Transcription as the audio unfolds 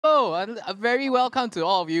Hello, a very welcome to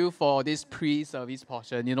all of you for this pre-service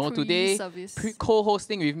portion. You know, today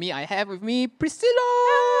co-hosting with me, I have with me Priscilla.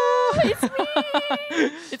 It's me.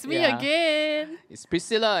 It's me again. It's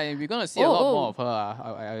Priscilla, and we're gonna see a lot more of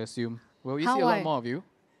her. I assume. Will we see a lot more of you?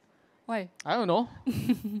 Why? I don't know.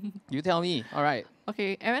 You tell me. All right.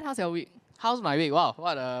 Okay, Aaron, how's your week? How's my week? Wow,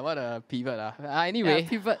 what a pivot. Anyway,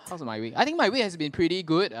 pivot. How's my week? I think my week has been pretty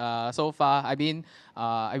good so far. I've been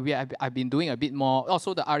doing a bit more.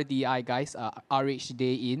 Also, the RDI guys, RH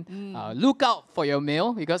Day in. Look out for your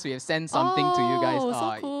mail because we have sent something to you guys.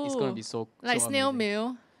 So cool. It's gonna be so snail amazing.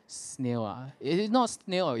 mail. Snail. It's not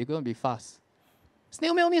snail. You're gonna be fast.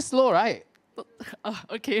 Snail mail means slow, right?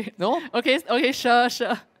 Okay. No. Okay. Sure.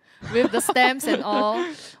 With the stamps and all.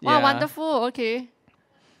 Wow, wonderful. Okay.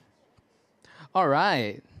 All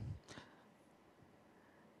right.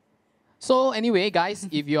 So anyway, guys,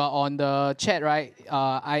 if you are on the chat, right,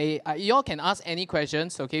 y'all can ask any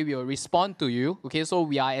questions. Okay, we will respond to you. Okay, so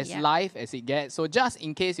we are as live as it gets. So just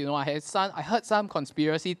in case, you know, I heard some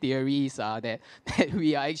conspiracy theories that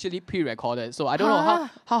we are actually pre-recorded. So I don't know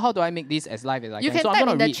how do I make this as live as I can. You can type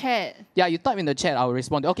in the chat. Yeah, you type in the chat. I will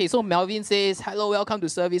respond. Okay, so Melvin says hello, welcome to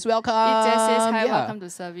service. Welcome. It just says hi, welcome to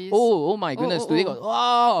service. Oh my goodness! Today got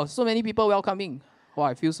wow, so many people welcoming. Wow,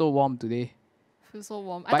 I feel so warm today. Feel so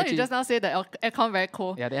warm. I thought you just now said the aircon very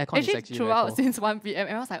cold. Yeah, the aircon is actually throughout very cold. Since 1 p.m.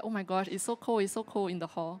 And I was like, oh my gosh, it's so cold in the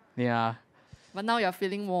hall. Yeah. But now you're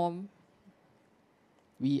feeling warm.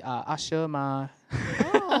 We are usher ma.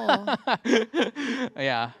 Oh.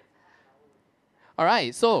 Yeah. All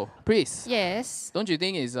right, so Pris. Yes. Don't you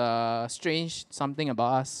think it's strange something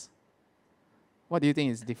about us? What do you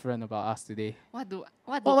think is different about us today? What do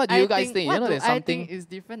you guys think? What You know, do there's I something think is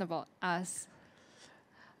different about us?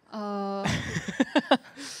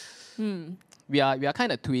 We are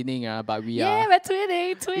kind of twinning, but we are. Yeah, we're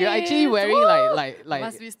twinning. We are actually wearing like.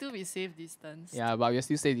 Must we still be safe distance? Yeah, but we're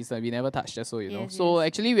still safe distance. We never touched, just so you know. Yes, So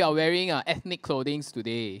actually, we are wearing ethnic clothing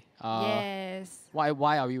today. Yes.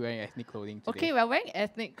 Why are we wearing ethnic clothing today? Okay, we're wearing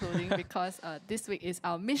ethnic clothing because this week is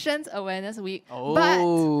our Missions Awareness Week.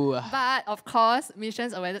 Oh. But of course,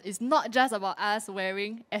 Missions Awareness is not just about us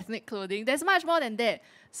wearing ethnic clothing. There's much more than that.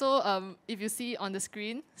 So if you see on the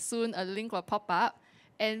screen, soon a link will pop up.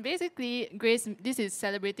 And basically, this is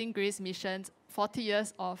celebrating Grace Mission's 40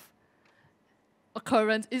 years of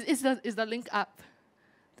occurrence. Is the link up?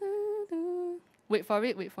 Wait for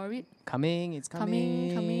it. Coming, it's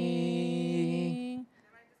coming. Coming.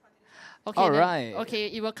 Okay, all right. Okay,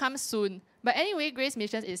 it will come soon. But anyway, Grace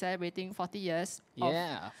Missions is celebrating 40 years.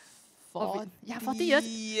 Yeah. 40 years. 40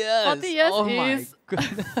 years oh is... my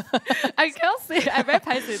goodness. I can't say. I'm very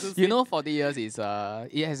paiseh to say. You know, 40 years is...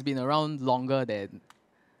 it has been around longer than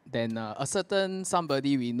a certain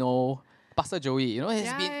somebody we know, Pastor Joey. You know,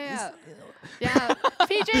 has been... Yeah,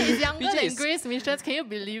 PJ is younger than Grace Missions. Can you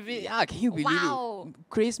believe it? Yeah, can you believe it?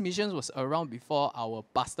 Grace Missions was around before our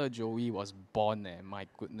Pastor Joey was born. My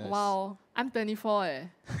goodness. Wow, I'm 24.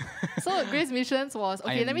 So Grace Missions was...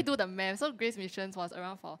 Okay, let me do the math. So Grace Missions was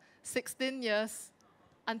around for 16 years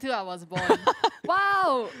until I was born.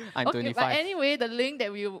 Wow! I'm 25. But anyway, the link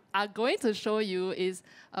that we are going to show you is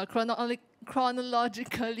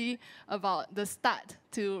chronologically about the start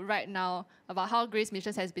to right now, about how Grace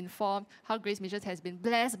Missions has been formed, how Grace Missions has been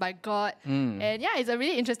blessed by God. And yeah, it's a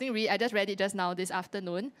really interesting read. I just read it just now this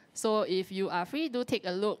afternoon. So if you are free, do take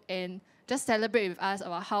a look and just celebrate with us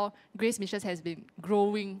about how Grace Missions has been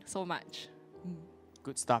growing so much.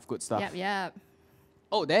 Good stuff. Yep.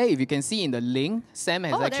 Oh, there, if you can see in the link, Sam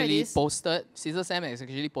has actually posted, Sister Sam has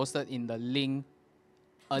actually posted in the link,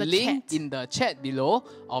 in the chat below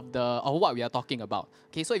of what we are talking about.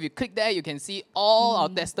 Okay, so if you click there, you can see all our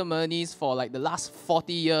testimonies for like the last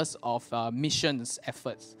 40 years of missions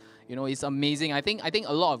efforts. You know, it's amazing. I think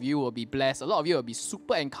a lot of you will be blessed. A lot of you will be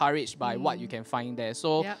super encouraged by what you can find there.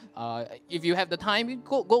 So if you have the time,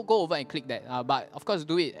 go over and click that. But of course,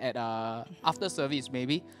 do it at after service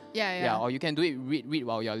maybe. Yeah. Or you can do it read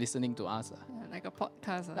while you're listening to us. Like a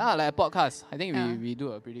podcast. Like a podcast. I think we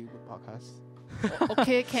do a pretty good podcast.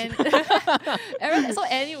 Okay, can Aaron, so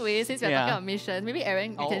anyway, since we're talking about missions, maybe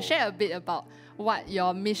Aaron, you can share a bit about what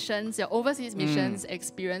your overseas missions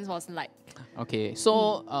experience was like. Okay,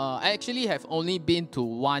 so I actually have only been to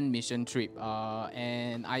one mission trip,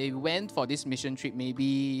 and I went for this mission trip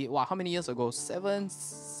maybe, how many years ago?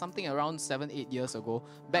 Around 7-8 years ago,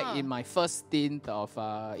 back in my first stint of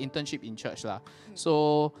internship in church.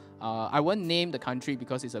 So I won't name the country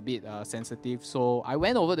because it's a bit sensitive. So I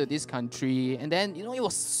went over to this country, and then, you know, it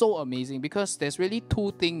was so amazing because there's really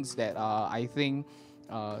two things that I think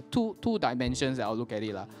two dimensions that I'll look at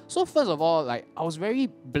it lah. So first of all, like I was very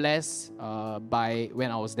blessed by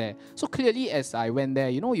when I was there. So clearly as I went there,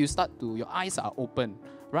 you know, you start to, your eyes are open,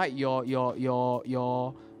 right? Your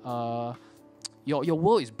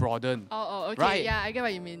world is broadened. Oh, okay. Right? Yeah, I get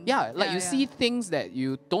what you mean. Yeah, like you see things that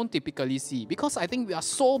you don't typically see. Because I think we are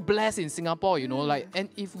so blessed in Singapore, you know, like, and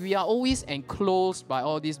if we are always enclosed by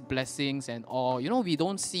all these blessings and all, you know, we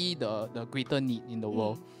don't see the greater need in the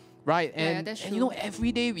world. Right? And, that's and you know,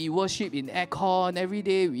 every day we worship in aircon, every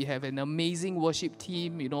day we have an amazing worship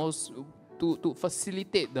team, you know, to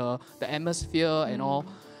facilitate the atmosphere and all.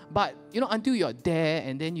 But, you know, until you're there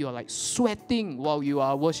and then you're like sweating while you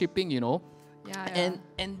are worshiping, you know,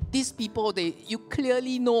 and these people, you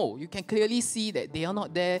clearly know, you can clearly see that they are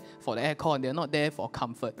not there for the aircon, they're not there for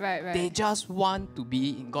comfort. Right. They just want to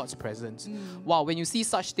be in God's presence. Wow, when you see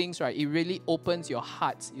such things, right, it really opens your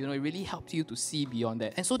heart. You know, it really helps you to see beyond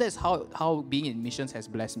that. And so that's how being in missions has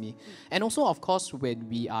blessed me. And also, of course, when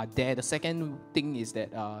we are there, the second thing is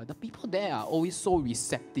that the people there are always so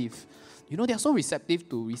receptive. You know, they're so receptive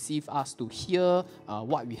to receive us, to hear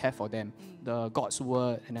what we have for them, the God's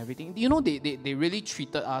word and everything. You know, they really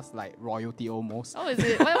treated us like royalty almost. Oh, is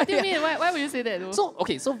it? What do you mean? Why would you say that though? So,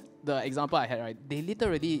 okay, so the example I had, right, they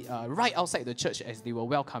literally, right outside the church as they were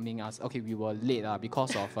welcoming us, okay, we were late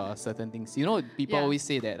because of certain things. You know, people always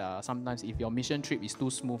say that sometimes if your mission trip is too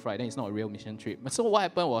smooth, right, then it's not a real mission trip. But so what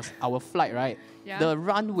happened was our flight, right, the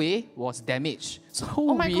runway was damaged.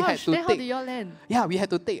 So we had to then how did you all land? Yeah, we had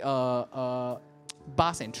to take a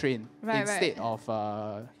bus and train instead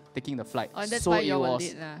of taking the flight. Oh, that's so why you were was,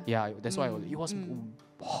 late. Yeah, that's why it was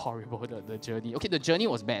horrible, the journey. Okay, the journey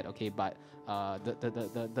was bad, okay, but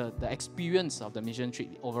the experience of the mission trip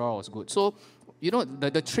overall was good. So, you know,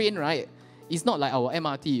 the train, right, it's not like our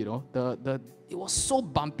MRT, you know. It was so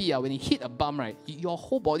bumpy. When it hit a bump, right, your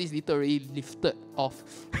whole body is literally lifted off.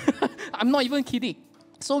 I'm not even kidding.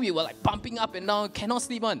 So we were like bumping up and down, cannot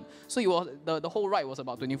sleep on. So it was, the whole ride was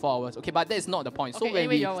about 24 hours. Okay, but that's not the point. Okay, so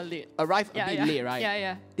when anyway, we arrived a bit late,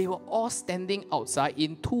 right? They were all standing outside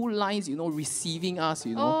in two lines, you know, receiving us,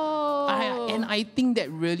 you know. And I think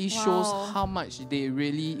that really shows how much they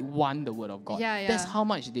really want the word of God. That's how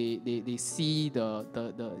much they see the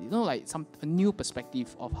you know, like a new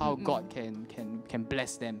perspective of how God can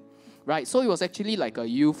bless them. Right, so it was actually like a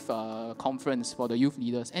youth conference for the youth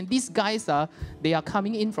leaders, and these guys they are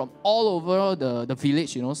coming in from all over the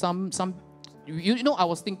village. You know, some you know, I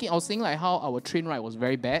was saying like how our train ride was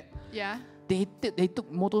very bad. Yeah. They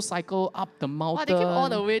took motorcycle up the mountain. They came all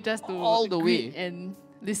the way just to and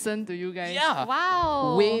listen to you guys. Yeah.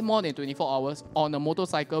 Wow. Way more than 24 hours on a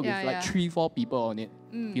motorcycle with like 3-4 people on it.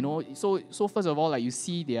 You know, so first of all, like you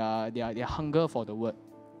see their hunger for the word.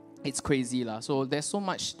 It's crazy lah. So there's so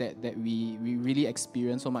much that we really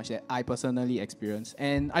experience, so much that I personally experience.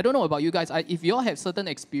 And I don't know about you guys, if you all have certain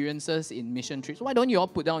experiences in mission trips, why don't you all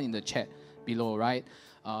put down in the chat below, right?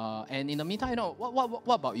 And in the meantime, you know,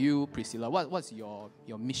 what about you, Priscilla? What's your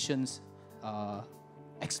missions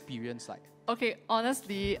experience like? Okay,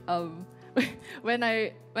 honestly, when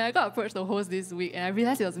I got approached to host this week and I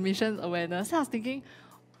realized it was missions awareness, I was thinking,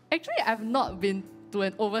 actually I've not been to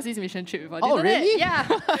an overseas mission trip before. Oh, really? Yeah.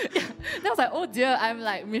 Then I was like, oh dear, I'm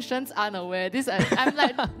like missions unaware. I'm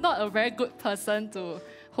like not a very good person to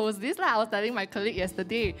host this. I was telling my colleague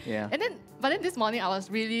yesterday. Yeah. But then this morning I was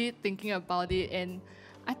really thinking about it and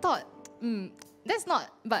I thought,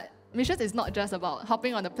 but missions is not just about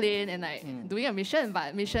hopping on the plane and like doing a mission,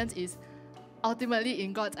 but missions is ultimately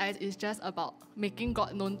in God's eyes is just about making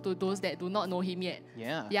God known to those that do not know Him yet.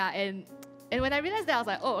 Yeah. Yeah, and when I realized that, I was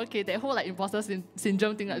like, oh, okay, that whole like imposter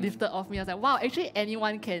syndrome thing like lifted off me. I was like, wow, actually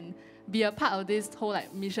anyone can be a part of this whole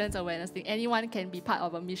like missions awareness thing. Anyone can be part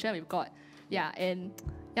of a mission with God. Yeah, and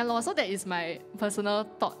so that is my personal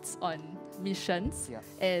thoughts on missions. Yeah.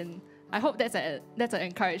 And I hope that's an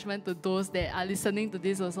encouragement to those that are listening to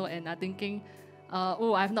this also and are thinking,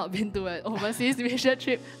 I've not been to an overseas mission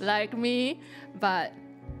trip like me, but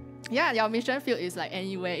yeah, your mission field is like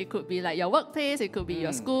anywhere. It could be like your workplace, it could be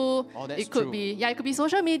your school, that's it could true. it could be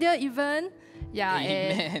social media even. Yeah,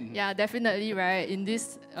 Amen. and yeah, definitely, right? In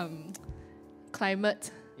this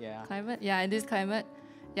climate. Yeah. In this climate.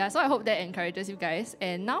 Yeah, so I hope that encourages you guys.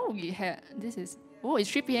 And now we have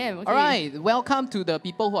it's 3 p.m. Okay. All right, welcome to the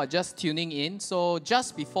people who are just tuning in. So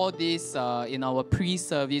just before this, in our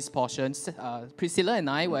pre-service portions, Priscilla and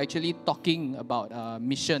I were actually talking about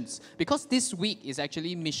missions because this week is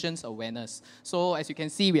actually missions awareness. So as you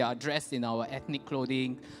can see, we are dressed in our ethnic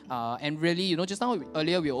clothing, and really, you know, just now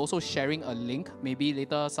earlier we were also sharing a link. Maybe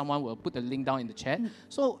later someone will put the link down in the chat.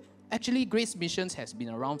 So actually Grace Missions has been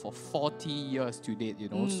around for 40 years to date, you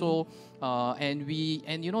know. So, and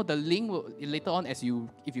you know, the link will, later on, if you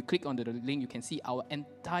click onto the link, you can see our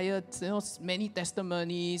entire, you know, many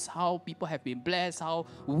testimonies, how people have been blessed, how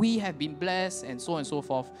we have been blessed, and so on and so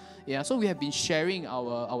forth. Yeah, so we have been sharing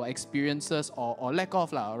our experiences, or lack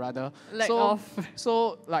of, rather.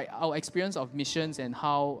 So like our experience of missions and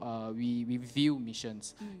how we view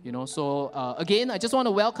missions, you know. So again, I just want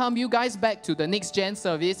to welcome you guys back to the Next Gen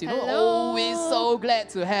service. You know, always so glad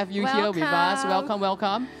to have you here with us.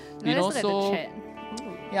 Welcome. You know, so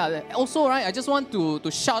yeah. Also, right, I just want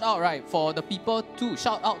to shout out, right, for the people too.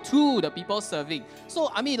 Shout out to the people serving.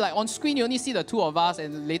 So I mean, like on screen you only see the two of us,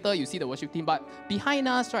 and later you see the worship team. But behind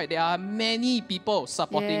us, right, there are many people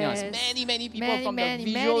supporting us. Many people from the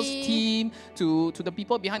visuals team to the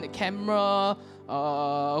people behind the camera.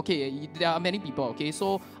 Okay, there are many people. Okay,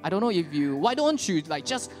 so I don't know if why don't you like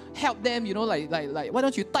just help them? You know, like why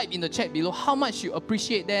don't you type in the chat below how much you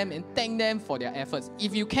appreciate them and thank them for their efforts.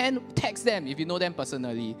 If you can, text them if you know them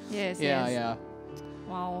personally. Yes. Yeah.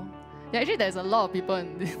 Wow. Yeah, actually, there's a lot of people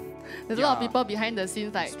in this. There's a lot of people behind the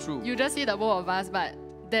scenes. Like you just see the both of us, but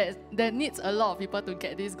there needs a lot of people to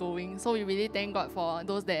get this going. So we really thank God for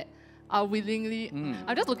those that are willingly.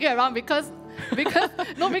 I'm just looking around because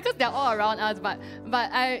they're all around us. But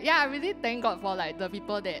I really thank God for like the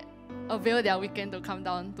people that avail their weekend to come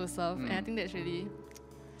down to serve, and I think it's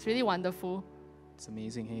really wonderful. It's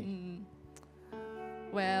amazing, hey.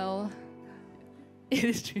 Well, it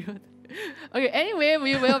is true. Okay. Anyway,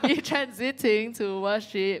 we will be transiting to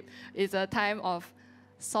worship. It's a time of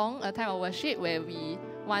song, a time of worship where we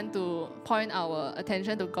want to point our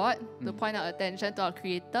attention to God, to point our attention to our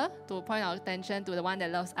Creator, to point our attention to the one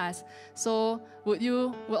that loves us. So would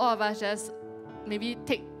all of us just maybe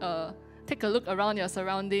take a look around your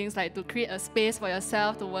surroundings, like to create a space for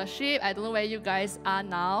yourself to worship? I don't know where you guys are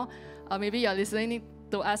now. Maybe you're listening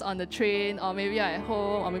to us on the train, or maybe you're at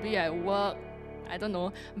home, or maybe you're at work. I don't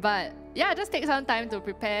know. But yeah, just take some time to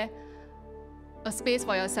prepare a space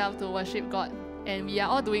for yourself to worship God. And we are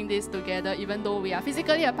all doing this together, even though we are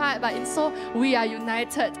physically apart, but in so we are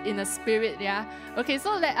united in the spirit, yeah? Okay,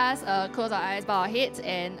 so let us close our eyes, bow our heads,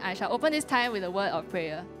 and I shall open this time with a word of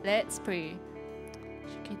prayer. Let's pray.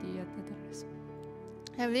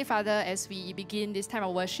 Heavenly Father, as we begin this time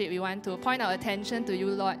of worship, we want to point our attention to you,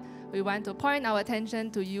 Lord. We want to point our attention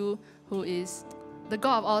to you, who is the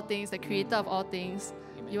God of all things, the creator of all things.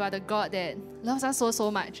 Amen. You are the God that loves us so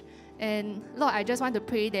much. And Lord, I just want to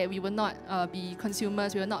pray that we will not be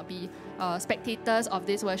consumers, we will not be spectators of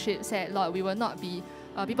this worship set, Lord. We will not be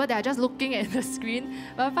people that are just looking at the screen.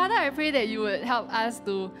 But Father, I pray that you would help us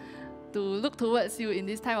to look towards you in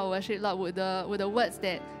this time of worship, Lord. Would the words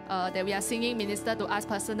that we are singing minister to us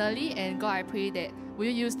personally? And God, I pray that will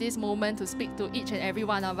you use this moment to speak to each and every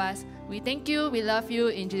one of us. We thank you, we love you.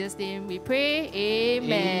 In Jesus' name we pray.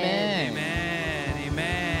 Amen.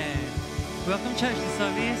 Amen. Welcome, church, to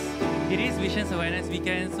service. It is Visions Awareness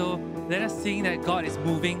Weekend, so let us sing that God is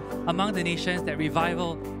moving among the nations, that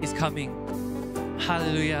revival is coming.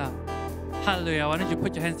 Hallelujah. Hallelujah. Why don't you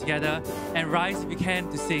put your hands together and rise if you can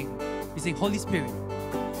to sing. We sing, Holy Spirit.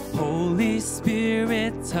 Holy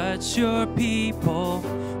Spirit, touch your people.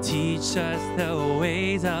 Teach us the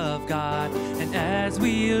ways of God. And as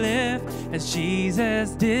we live, as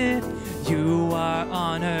Jesus did, you are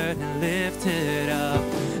honored and lifted up.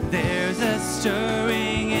 There's a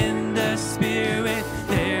stirring in the Spirit.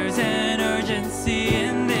 There's an urgency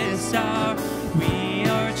in this hour. We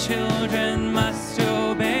are children, must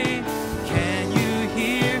obey. Can you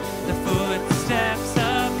hear the footsteps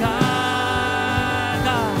of God?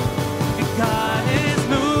 God is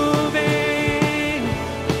moving.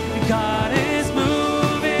 God is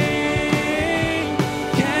moving.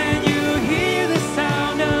 Can you hear the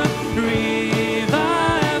sound of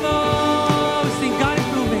revival? Sing, God is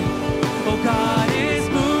moving. Oh, God is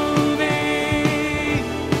moving.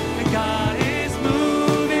 God is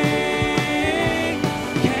moving.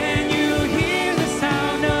 Can you hear the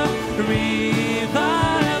sound of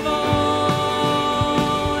revival?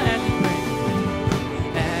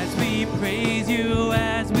 As we praise you,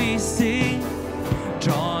 as we sing,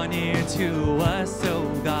 draw near to us, oh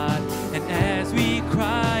God. And as we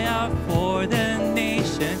cry out for the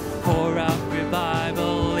nation, pour out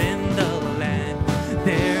revival in the land.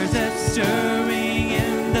 There's a stirring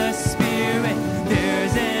in the Spirit.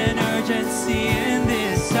 There's an urgency in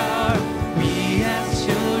this hour. We as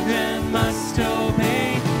children must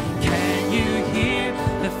obey. Can you hear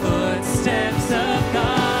the footsteps of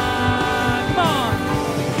God? Come on.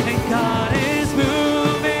 And God is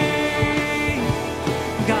moving.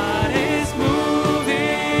 God is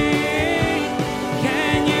moving.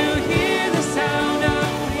 Can you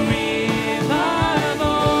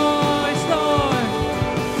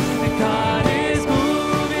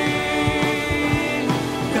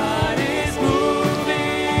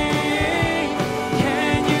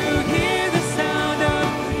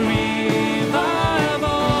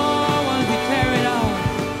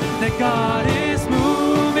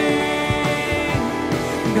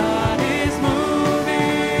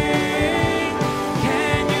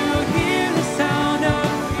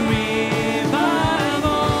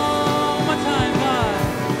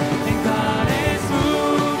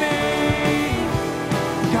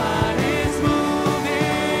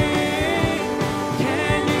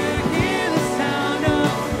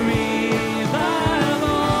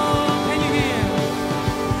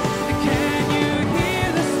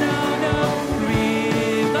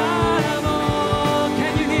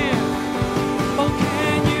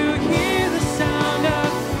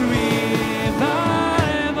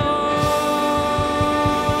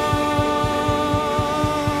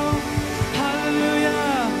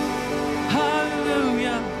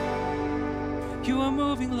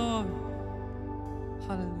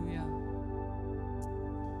Hallelujah.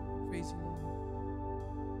 Praise you, Lord.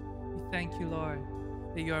 We thank you, Lord,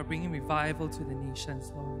 that you are bringing revival to the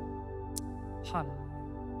nations, Lord. Hallelujah.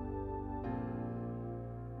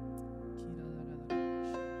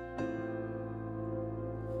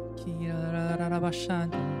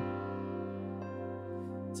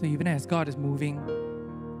 So even as God is moving,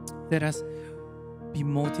 let us be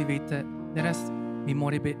motivated. Let us be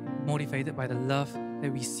motivated by the love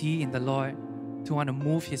that we see in the Lord to want to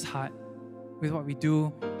move His heart with what we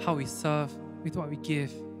do, how we serve, with what we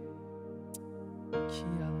give.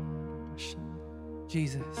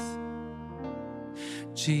 Jesus.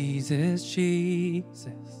 Jesus,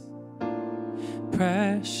 Jesus,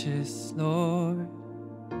 precious Lord,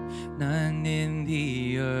 none in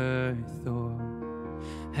the earth or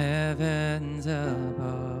heavens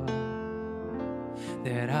above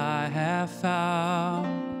that I have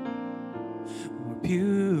found more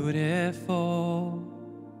beautiful.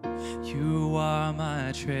 You are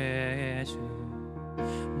my treasure,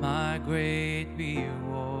 my great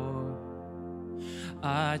reward.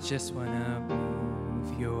 I just wanna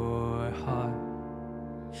move your heart.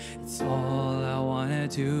 It's all I wanna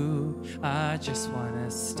do. I just wanna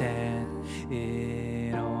stand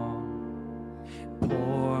in awe.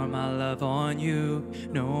 Pour my love on you,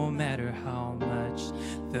 no matter how much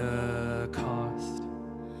the cost.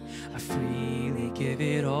 I freely give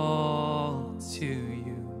it all to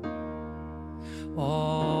you,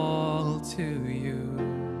 all to you.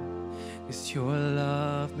 'Cause your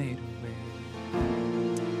love made a way.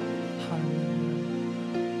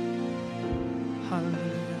 Hallelujah.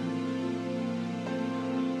 Hallelujah.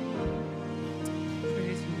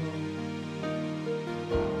 Praise you, Lord.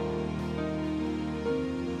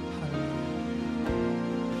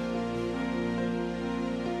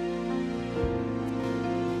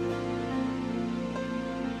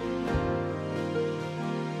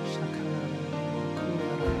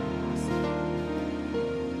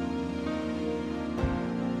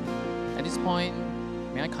 At this point,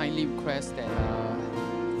 may I kindly request that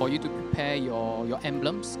for you to prepare your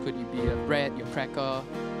emblems. Could it be your bread, your cracker,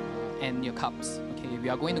 and your cups? Okay, we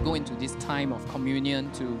are going to go into this time of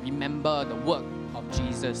communion to remember the work of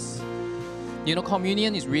Jesus. You know,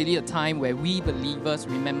 communion is really a time where we believers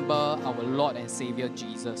remember our Lord and Savior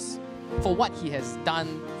Jesus for what He has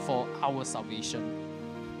done for our salvation.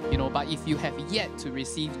 You know, but if you have yet to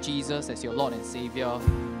receive Jesus as your Lord and Savior,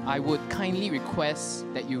 I would kindly request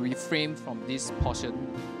that you refrain from this portion.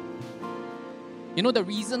 You know, the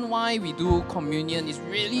reason why we do communion is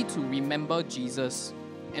really to remember Jesus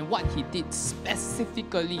and what He did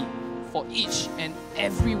specifically for each and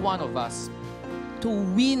every one of us to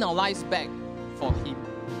win our lives back for Him.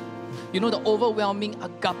 You know, the overwhelming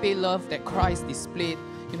agape love that Christ displayed.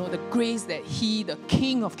 You know, the grace that He, the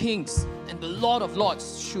King of Kings and the Lord of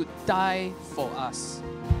Lords, should die for us.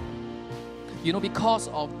 You know, because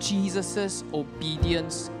of Jesus'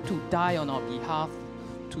 obedience to die on our behalf,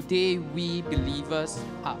 today we believers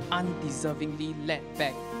are undeservingly led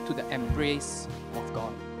back to the embrace of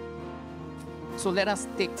God. So let us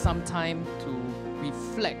take some time to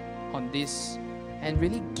reflect on this and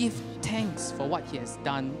really give thanks for what He has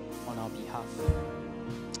done on our behalf.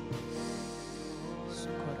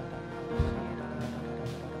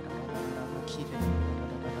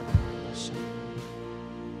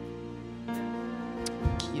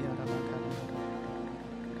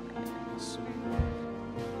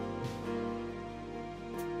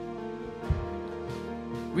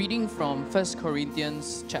 Reading from 1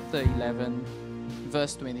 Corinthians chapter 11,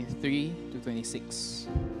 verse 23 to 26.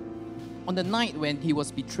 On the night when He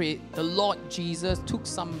was betrayed, the Lord Jesus took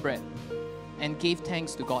some bread and gave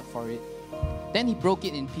thanks to God for it. Then He broke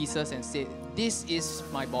it in pieces and said, "This is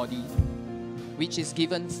my body, which is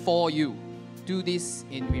given for you. Do this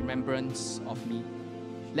in remembrance of me."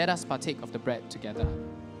 Let us partake of the bread together.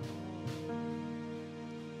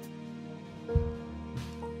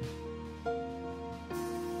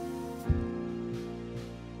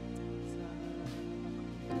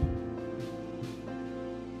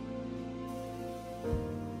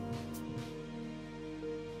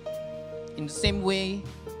 In the same way,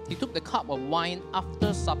 He took the cup of wine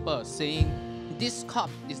after supper, saying, "This cup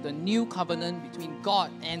is the new covenant between God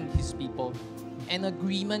and His people, an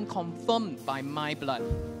agreement confirmed by my blood.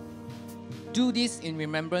 Do this in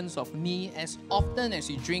remembrance of me as often as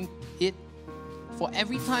you drink it. For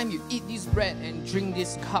every time you eat this bread and drink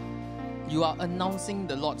this cup, you are announcing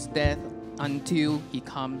the Lord's death until He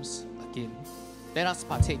comes again." Let us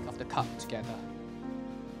partake of the cup together.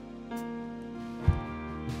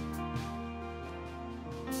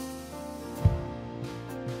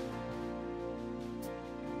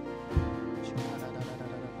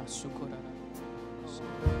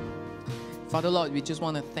 Father Lord, we just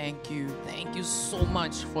want to thank you. Thank you so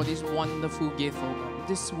much for this wonderful gift, oh God.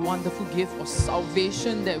 This wonderful gift of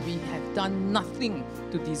salvation that we have done nothing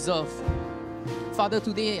to deserve. Father,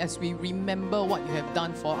 today as we remember what you have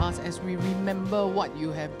done for us, as we remember what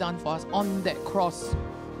you have done for us on that cross,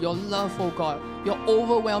 your love, oh God, your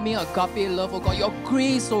overwhelming agape love, oh God, your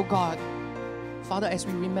grace, oh God. Father, as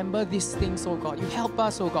we remember these things, oh God, you help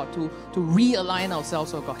us, oh God, to realign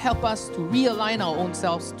ourselves, oh God. Help us to realign our own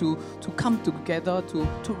selves, to come together, to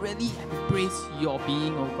really embrace your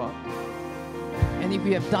being, oh God. And if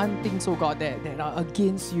we have done things, oh God, that are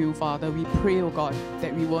against you, Father, we pray, oh God,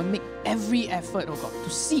 that we will make every effort, oh God, to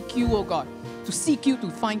seek you, oh God, to seek you to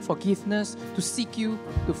find forgiveness, to seek you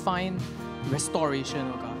to find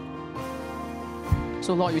restoration, oh God.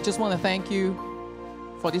 So Lord, we just want to thank you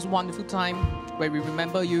for this wonderful time where we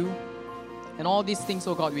remember you. And all these things,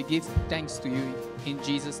 oh God, we give thanks to you. In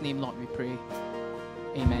Jesus' name, Lord, we pray.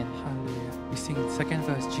 Amen. Hallelujah. We sing the second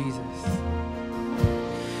verse, Jesus.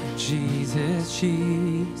 Jesus,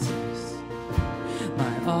 Jesus,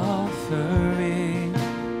 my offering,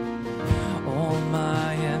 all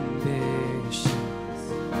my ambitions,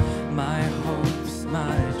 my hopes,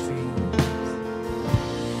 my dreams.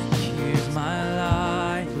 Here's my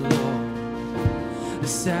life, Lord, a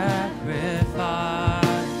sacrifice.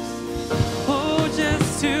 Oh,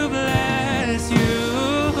 just to bless you.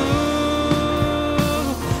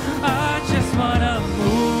 I just want to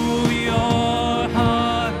move your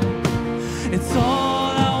heart. It's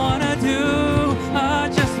all I want to do. I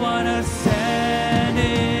just want to send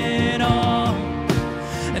it on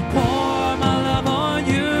and pour my love on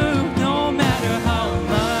you, no matter how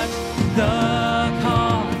much the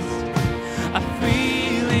cost. I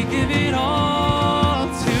freely give it all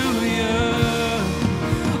to you,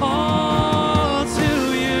 all to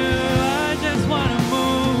you. I just want to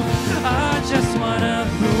move. I just want to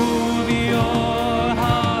move your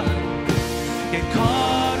heart. Get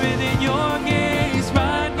caught within your gaze,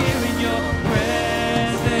 right here in your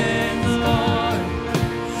presence, Lord.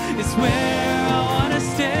 It's where I want to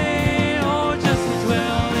stay, oh, just to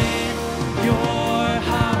dwell in your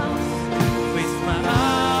house. Waste my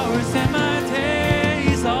hours and my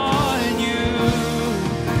days on you,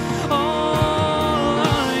 all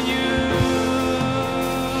on you.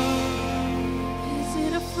 Is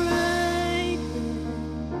it a fragrance?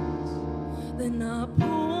 Then I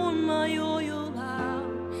pour my oil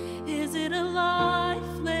out. Is it a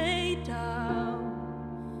life laid down?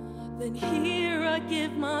 Then here I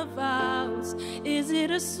give my vows. Is it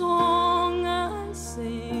a song I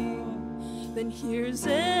sing? Then here's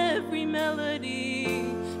every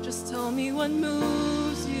melody. Just tell me what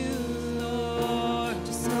moves you, Lord.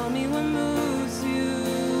 Just tell me what moves you.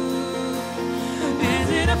 Is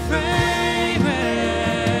it a fragrance?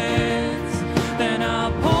 Then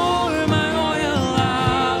I'll pour my oil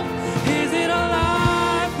out. Is it a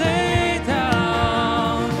life laid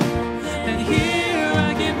down? Then here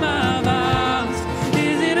I give my vows.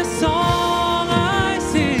 Is it a song I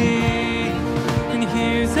sing? And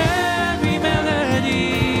here's every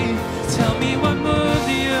melody. Tell me what moves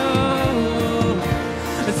you.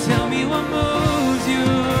 Tell me what moves you.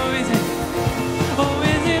 Is it, oh,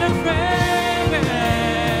 is it a fragrance?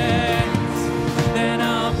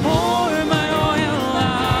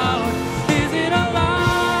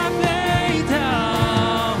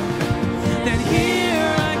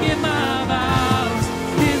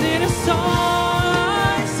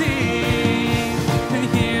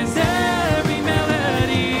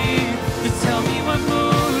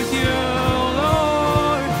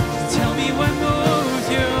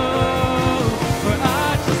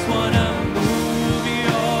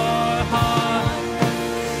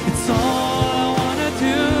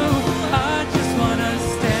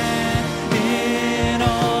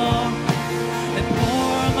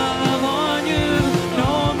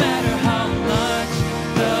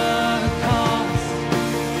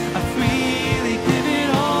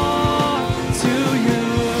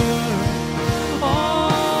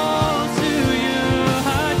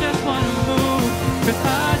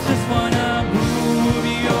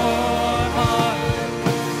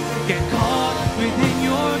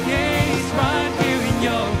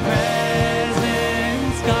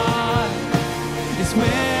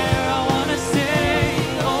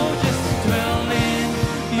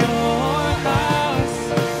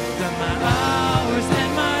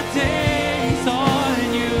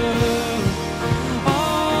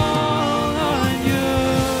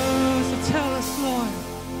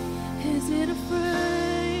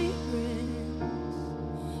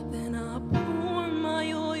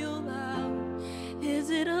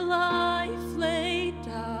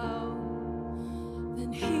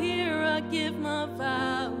 my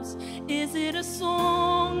vows? Is it a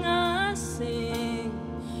song I sing?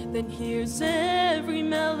 Then here's every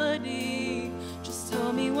melody. Just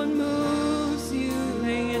tell me what moves you.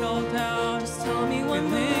 Lay it all down. Just tell me what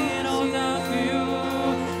moves you. Lay it all down for you.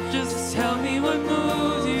 Just tell me what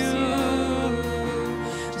moves you.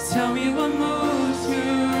 Just tell me what moves you.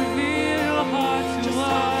 Reveal your heart to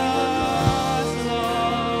us,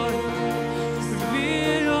 Lord.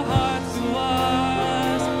 Reveal your heart to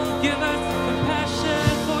us. Give us compassion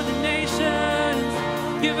for the nations.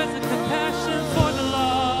 Give us a compassion for the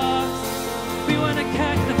lost. We want to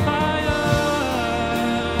catch the fire.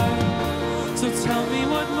 So tell me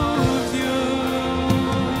what moves you.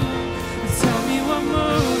 Tell me what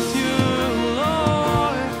moves you,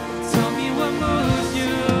 Lord. Tell me what moves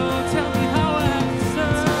you. Tell me how I have to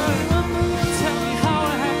serve. Tell me how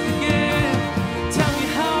I have to give. Tell me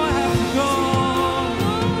how I have to go.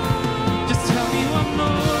 Just tell me what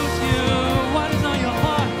moves you. What is on your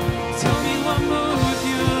heart? Tell me what moves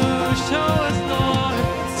you. Show us, Lord.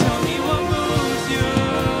 Tell me what moves you.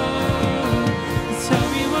 Tell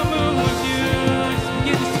me what moves you. Just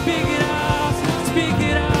begin to speak it out. Speak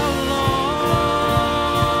it out, Lord.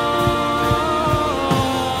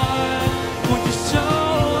 Won't you show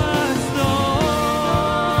us, Lord?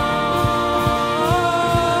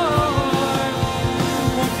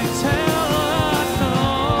 Won't you tell us,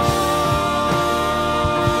 Lord?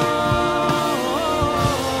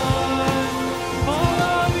 Oh,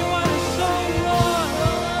 Lord, we want to show you, Lord.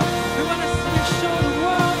 We want to show the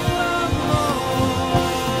world you love,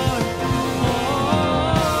 Lord.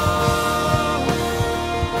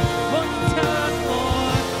 Won't you tell us,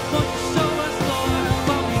 Lord? Won't you show us, Lord,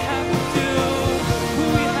 what we have to do, who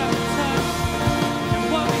we have to touch, and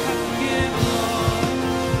what we have to give, Lord?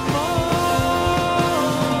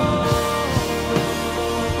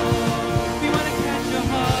 We want to catch your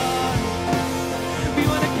heart. We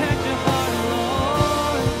want to catch your heart,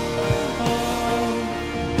 Lord.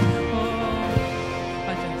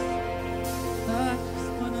 I just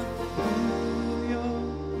wanna move your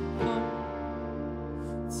heart.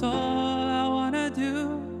 It's all I wanna do.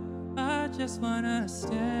 I just wanna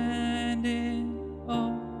stand in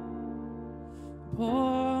awe.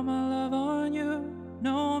 Pour my love on you,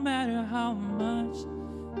 no matter how much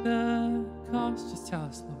the cost. Just tell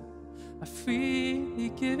us, Lord. I freely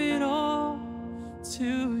give it all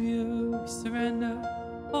to you. We surrender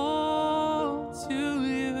all to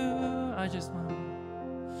you. I just wanna,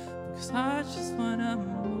 because I just wanna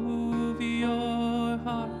move your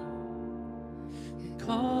heart.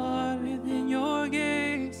 Caught within your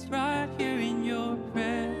gaze, right here in your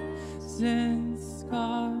presence,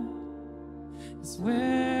 God, is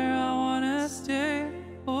where I wanna stay,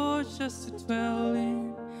 or just to dwell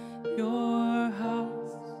in your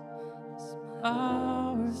house.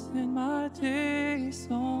 Hours in my days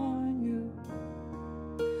on you,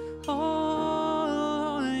 all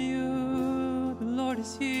on you. The Lord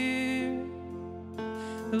is here.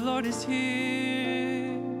 The Lord is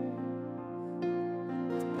here.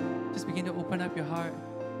 Just begin to open up your heart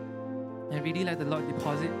and really let the Lord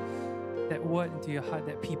deposit that word into your heart,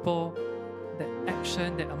 that people, that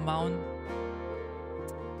action, that amount.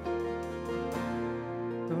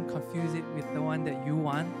 Don't confuse it with the one that you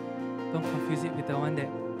want. Don't confuse it with the one that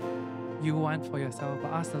you want for yourself.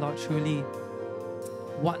 But ask the Lord truly,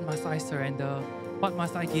 what must I surrender? What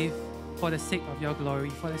must I give for the sake of your glory,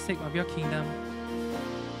 for the sake of your kingdom?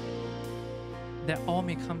 That all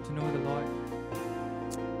may come to know the Lord.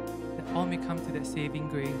 That all may come to that saving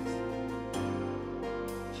grace.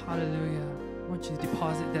 Hallelujah. I want you to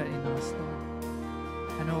deposit that in us, Lord.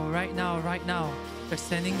 I know right now, we're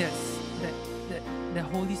sending that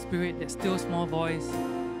Holy Spirit, that still small voice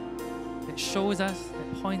that shows us,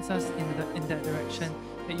 that points us in that direction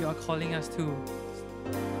that you are calling us to.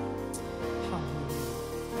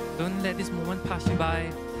 Hallelujah. Don't let this moment pass you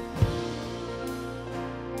by.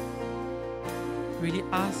 Really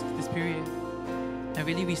ask the Spirit and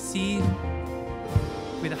really receive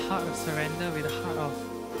with a heart of surrender, with a heart of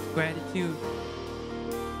gratitude,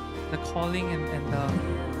 the calling and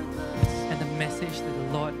the message that the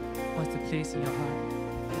Lord wants to place in your heart.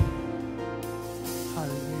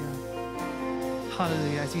 Hallelujah.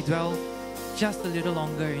 Hallelujah. As we dwell just a little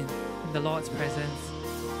longer in the Lord's presence,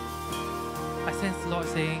 I sense the Lord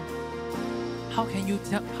saying, how can you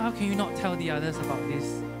not tell the others about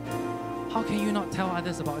this? How can you not tell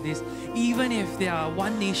others about this? Even if they are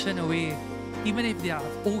one nation away, even if they are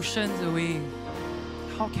oceans away,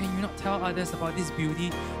 how can you not tell others about this beauty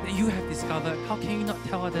that you have discovered? How can you not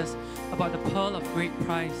tell others about the pearl of great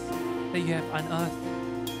price that you have unearthed?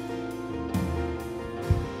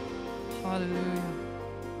 Hallelujah.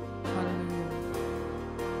 Hallelujah.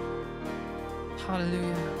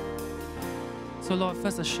 Hallelujah. So Lord,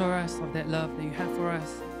 first assure us of that love that you have for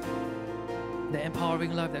us, the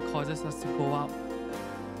empowering love that causes us to go out.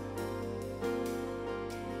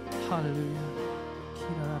 Hallelujah.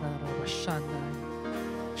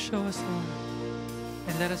 Show us, Lord,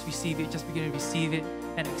 and let us receive it. Just begin to receive it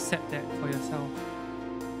and accept that for yourself.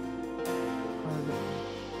 Hallelujah.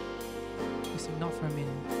 We sing not for a minute.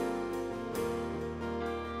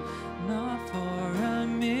 Not for a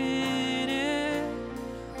minute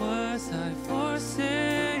was I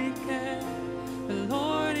forsaken. The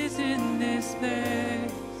Lord is in this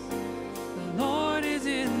place. The Lord is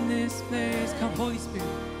in this place. Come, Holy Spirit.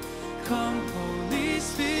 Come, Holy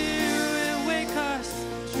Spirit, wake us.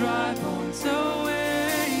 Dry bones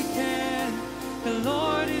awaken. The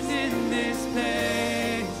Lord is in this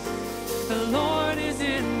place. The Lord is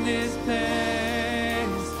in this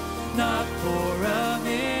place. Not for a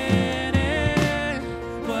minute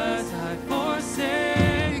was I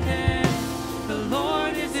forsaken. The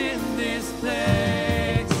Lord is in this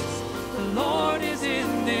place. The Lord is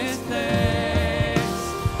in this place.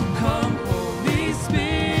 Come, Holy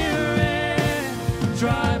Spirit,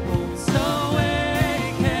 dry bones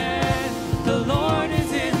awaken. The Lord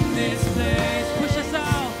is in this place. Push us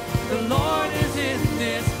out. The Lord is in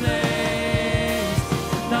this place.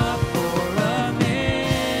 Not for a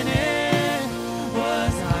minute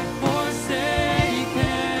was I forsaken.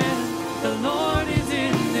 The Lord is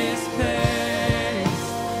in this place.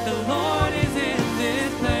 The Lord is in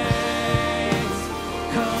this place.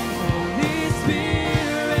 Come, Holy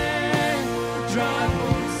Spirit, dry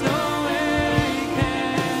bones awaken.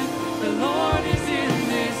 The Lord is in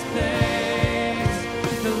this place.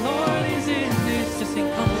 The Lord is in this. Just sing,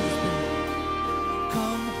 come, Holy Spirit.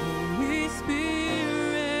 Come, Holy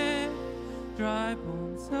Spirit, dry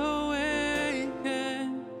bones awaken.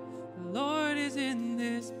 The Lord is in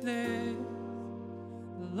this place.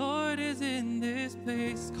 The Lord is in this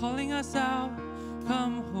place, calling us out.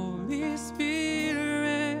 Come, Holy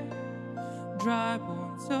Spirit, dry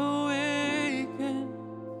bones awaken.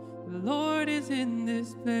 The Lord is in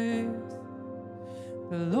this place.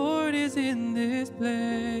 The Lord is in this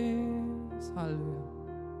place. Hallelujah.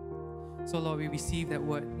 So Lord, we receive that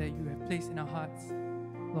word that you have placed in our hearts.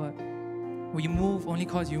 Lord, we move only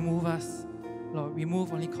because you move us. Lord, we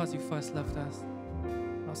move only because you first loved us.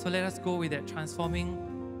 Lord, so let us go with that transforming,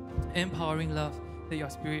 empowering love that your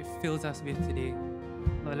Spirit fills us with today.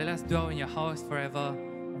 Lord, let us dwell in your house forever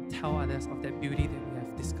and tell others of that beauty that we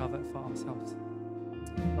have discovered for ourselves.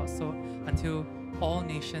 Lord, so until all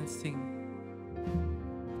nations sing,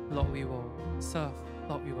 Lord, we will serve.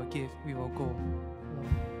 Lord, we will give. We will go. Lord.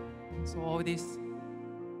 So all this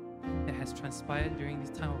that has transpired during this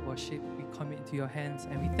time of worship, we commit into your hands,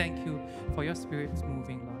 and we thank you for your Spirit's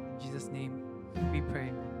moving, Lord. In Jesus' name we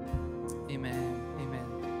pray. Amen. Amen.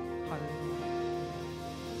 Hallelujah.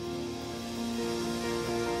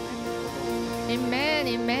 Amen,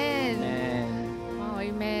 amen. Amen. Wow,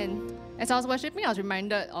 amen. As I was worshiping, I was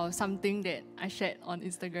reminded of something that I shared on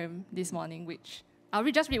Instagram this morning, which I'll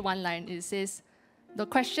just read one line. It says, the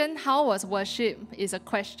question, how was worship, is a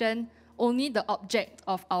question only the object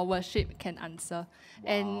of our worship can answer. Wow.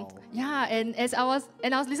 And yeah, and as I was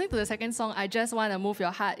listening to the second song, I just want to move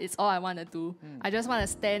your heart. It's all I want to do. I just want to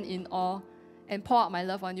stand in awe and pour out my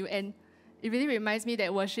love on you. And it really reminds me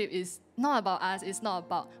that worship is not about us. It's not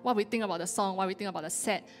about what we think about the song, what we think about the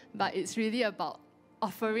set, but it's really about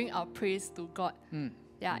offering our praise to God.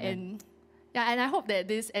 Yeah, and I hope that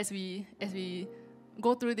this, as we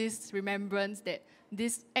go through this remembrance, that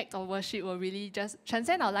this act of worship will really just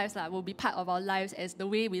transcend our lives, will be part of our lives as the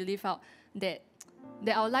way we live out, that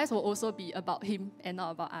our lives will also be about Him and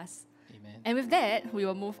not about us. Amen. And with that, we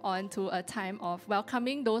will move on to a time of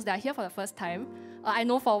welcoming those that are here for the first time. I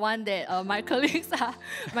know for one that my colleagues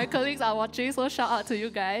are watching, so shout out to you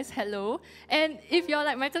guys. Hello. And if you're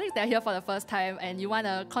like my colleagues that are here for the first time and you want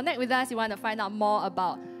to connect with us, you want to find out more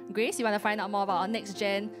about Grace, you want to find out more about our Next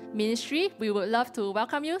Gen ministry, we would love to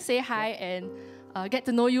welcome you, say hi, and get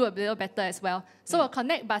to know you a little better as well. So a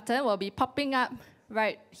connect button will be popping up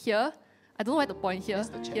right here. I don't know where to point here.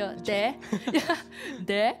 Here, there. Yeah,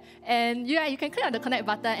 there. And you can click on the connect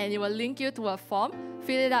button and it will link you to a form.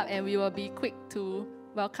 Fill it up and we will be quick to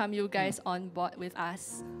welcome you guys on board with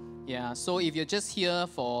us. Yeah, so if you're just here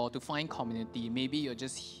to find community, maybe you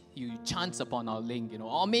chance upon our link,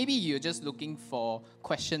 or maybe you're just looking for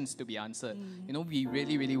questions to be answered. We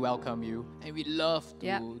really, really welcome you, and we love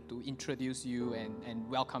to introduce you and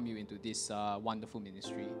welcome you into this wonderful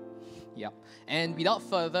ministry. Yep. And without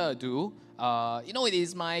further ado, it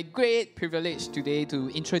is my great privilege today to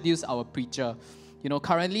introduce our preacher. You know,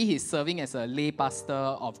 currently he's serving as a lay pastor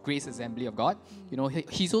of Grace Assembly of God. You know,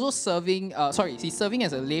 he's also serving, he's serving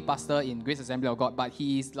as a lay pastor in Grace Assembly of God, but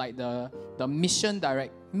he's like the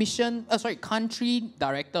country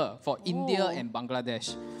director for India and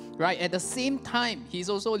Bangladesh. Right? At the same time, he's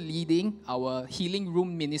also leading our healing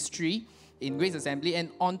room ministry in Grace Assembly.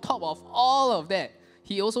 And on top of all of that,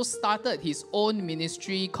 he also started his own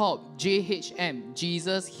ministry called JHM,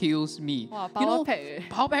 Jesus Heals Me. Wow, power pack.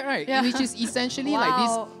 Power pack, right? Yeah. Which is essentially like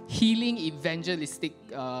this healing evangelistic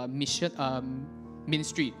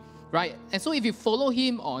ministry, right? And so if you follow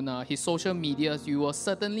him on his social medias, you will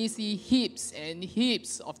certainly see heaps and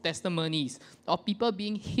heaps of testimonies of people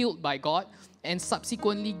being healed by God and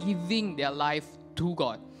subsequently giving their life to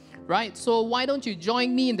God. Right? So why don't you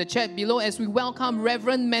join me in the chat below as we welcome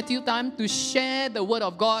Reverend Matthew Tan to share the word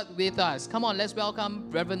of God with us. Come on, let's welcome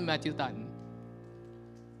Reverend Matthew Tan.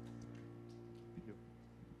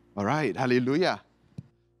 All right, hallelujah.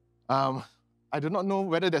 I do not know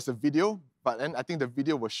whether there's a video, but then I think the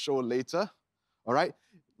video will show later. All right?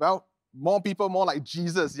 Well, more people, more like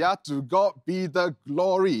Jesus, yeah? To God be the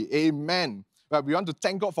glory. Amen. But we want to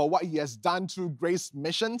thank God for what He has done through Grace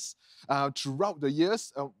Missions throughout the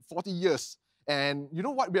years, 40 years. And you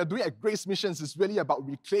know what we are doing at Grace Missions is really about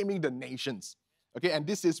reclaiming the nations. Okay, and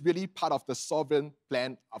this is really part of the sovereign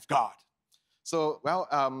plan of God. So, well,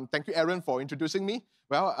 thank you, Aaron, for introducing me.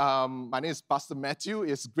 Well, my name is Pastor Matthew.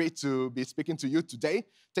 It's great to be speaking to you today.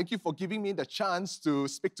 Thank you for giving me the chance to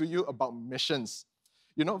speak to you about missions.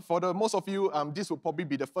 You know, for most of you, this will probably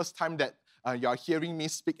be the first time that you are hearing me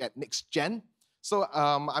speak at NXTGen. So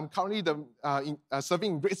I'm currently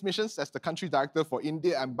serving Grace Missions as the country director for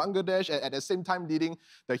India and Bangladesh, and at the same time leading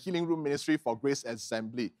the healing room ministry for Grace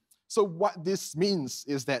Assembly. So what this means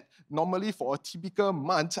is that normally for a typical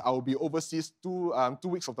month, I will be overseas 2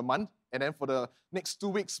 weeks of the month. And then for the next 2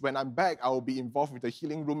 weeks, when I'm back, I will be involved with the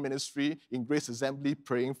healing room ministry in Grace Assembly,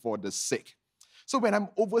 praying for the sick. So when I'm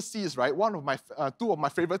overseas, right, two of my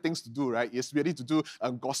favorite things to do, right, is really to do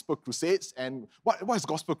gospel crusades. And what is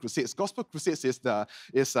gospel crusades? Gospel crusades is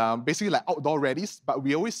basically like outdoor rallies, but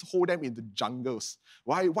we always hold them in the jungles.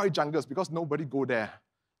 Why jungles? Because nobody go there.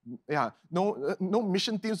 Yeah, no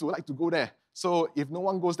mission teams would like to go there. So if no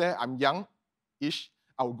one goes there, I'm young-ish,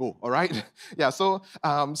 I'll go. All right. Yeah. So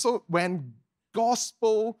when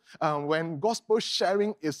gospel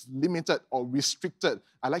sharing is limited or restricted,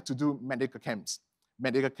 I like to do medical camps.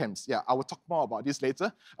 Yeah, I will talk more about this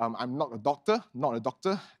later. I'm not a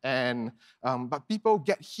doctor, and but people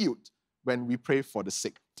get healed when we pray for the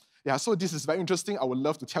sick. Yeah, so this is very interesting. I would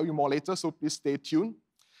love to tell you more later, so please stay tuned.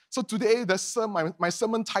 So today, my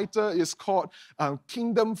sermon title is called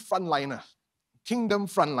Kingdom Frontliner. Kingdom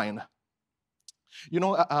Frontliner. You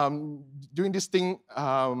know, during this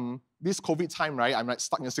COVID time, right, I'm like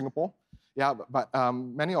stuck in Singapore. Yeah, but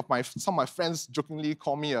some of my friends jokingly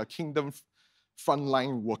call me a kingdom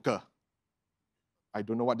frontline worker. I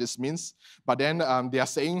don't know what this means, but then they are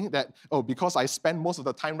saying that, because I spend most of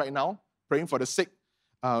the time right now praying for the sick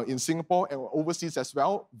in Singapore and overseas as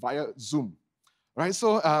well via Zoom. Right,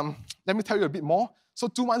 so let me tell you a bit more. So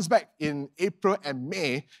 2 months back in April and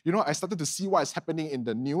May, you know, I started to see what is happening in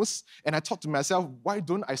the news, and I thought to myself, why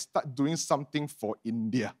don't I start doing something for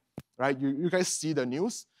India? Right, you guys see the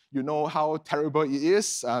news. You know how terrible it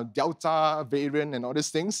is, Delta variant and all these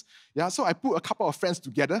things. Yeah, so I put a couple of friends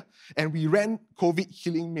together, and we ran COVID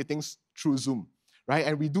healing meetings through Zoom. Right,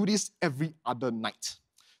 and we do this every other night.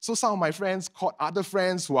 So some of my friends called other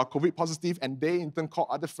friends who are COVID positive, and they in turn called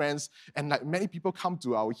other friends. And like many people come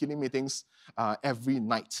to our healing meetings every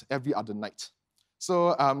other night.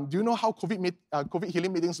 So do you know how COVID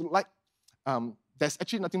healing meetings look like? There's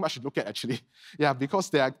actually nothing much to look at, actually. Yeah, because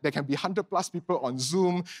there can be 100+ people on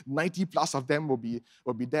Zoom, 90+ of them will be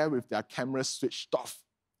there with their cameras switched off.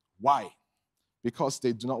 Why? Because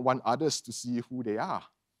they do not want others to see who they are,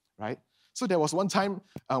 right? So there was one time,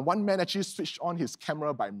 one man actually switched on his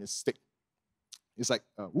camera by mistake. It's like,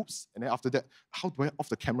 whoops, and then after that, how do I off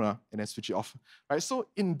the camera and then switch it off? Right? So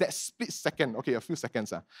in that split second, okay, a few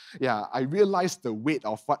seconds, I realized the weight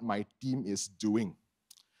of what my team is doing.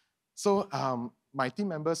 So my team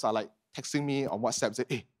members are like texting me on WhatsApp, say,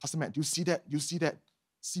 hey, Pastor Matt, do you see that? You see that?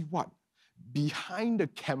 See what? Behind the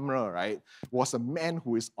camera, right, was a man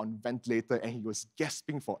who is on ventilator and he was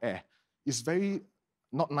gasping for air. It's very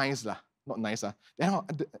not nice, lah. Not nice.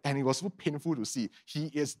 And it was so painful to see.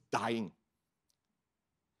 He is dying.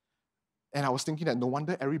 And I was thinking that no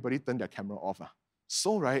wonder everybody turned their camera off.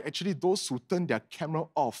 So, right, actually those who turn their camera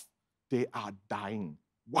off, they are dying.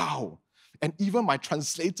 Wow. And even my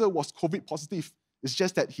translator was COVID positive. It's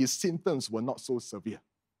just that his symptoms were not so severe.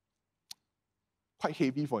 quite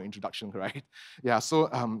heavy for introduction, right? Yeah, so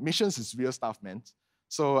missions is real stuff, man.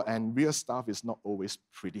 So, and real stuff is not always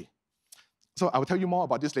pretty. So I will tell you more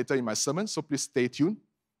about this later in my sermon, so please stay tuned.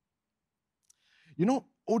 You know,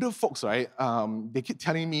 older folks, right, they keep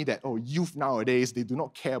telling me that, oh, youth nowadays, they do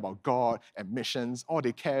not care about God and missions. All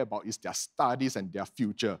they care about is their studies and their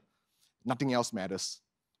future. Nothing else matters.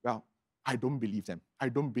 Well, I don't believe them. I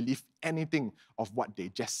don't believe anything of what they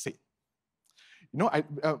just said. You know,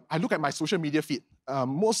 I look at my social media feed.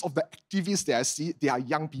 Most of the activists that I see, they are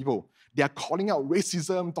young people. They are calling out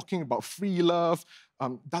racism, talking about free love.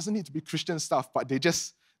 Doesn't need to be Christian stuff, but they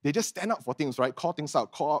just stand up for things, right? Call things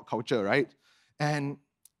out, call out culture, right? And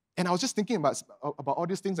I was just thinking about all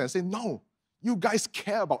these things and saying, no, you guys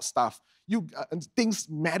care about stuff. Things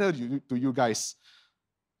matter to you guys.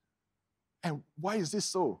 And why is this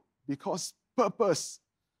so? Because purpose.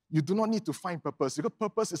 You do not need to find purpose, because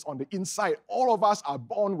purpose is on the inside. All of us are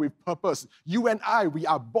born with purpose. You and I, we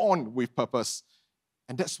are born with purpose.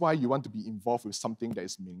 And that's why you want to be involved with something that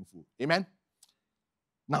is meaningful. Amen?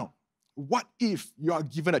 Now, what if you are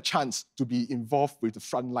given a chance to be involved with the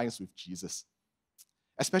front lines with Jesus?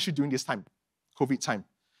 Especially during this time, COVID time.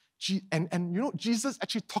 And you know, Jesus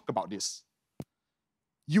actually talked about this.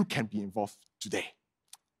 You can be involved today.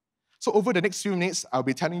 So over the next few minutes, I'll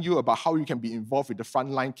be telling you about how you can be involved with the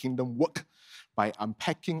frontline kingdom work by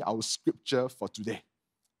unpacking our scripture for today.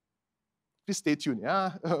 Please stay tuned,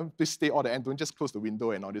 yeah? Please stay all the end. Don't just close the window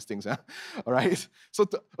and all these things, yeah? All right? So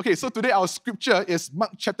today our scripture is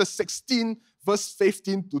Mark chapter 16, verse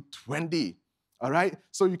 15 to 20. All right?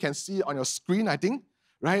 So you can see it on your screen, I think,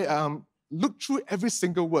 right? Look through every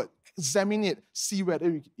single word. Examine it. See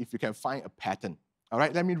if you can find a pattern. All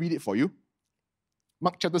right? Let me read it for you.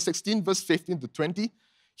 Mark chapter 16, verse 15 to 20,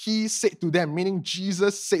 he said to them, meaning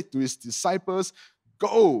Jesus said to his disciples,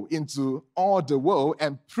 go into all the world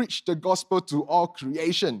and preach the gospel to all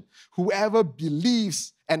creation. Whoever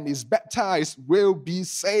believes and is baptized will be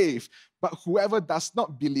saved, but whoever does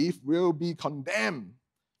not believe will be condemned.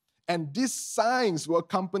 And these signs will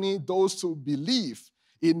accompany those who believe.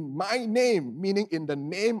 In my name, meaning in the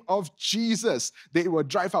name of Jesus, they will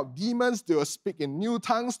drive out demons, they will speak in new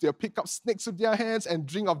tongues, they will pick up snakes with their hands and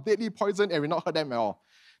drink of deadly poison and will not hurt them at all.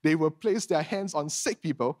 They will place their hands on sick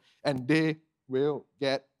people and they will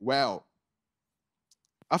get well.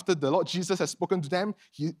 After the Lord Jesus had spoken to them,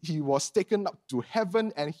 he was taken up to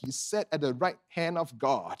heaven and he sat at the right hand of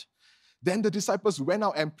God. Then the disciples went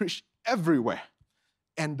out and preached everywhere.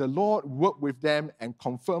 And the Lord worked with them and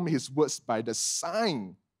confirmed his words by the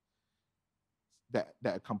sign that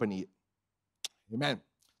accompany it. Amen.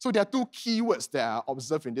 So there are two key words that are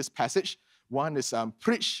observed in this passage. One is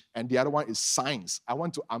preach, and the other one is signs. I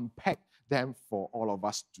want to unpack them for all of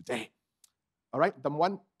us today. All right, number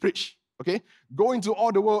one, preach. Okay, go into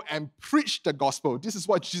all the world and preach the gospel. This is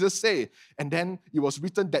what Jesus said. And then it was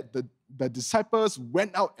written that the disciples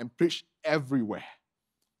went out and preached everywhere.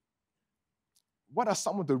 What are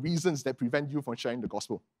some of the reasons that prevent you from sharing the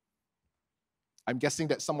gospel? I'm guessing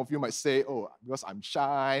that some of you might say, oh, because I'm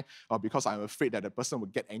shy, or because I'm afraid that the person will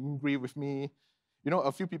get angry with me. You know,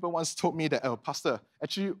 a few people once told me that, oh, Pastor,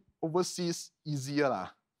 actually overseas easier.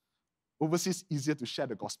 Overseas easier to share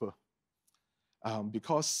the gospel.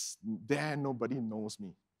 Because there nobody knows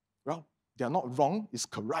me. Well, they are not wrong, it's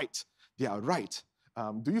correct. They are right.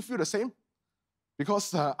 Do you feel the same?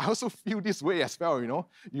 Because I also feel this way as well, you know.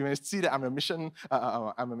 You may see that I'm a mission,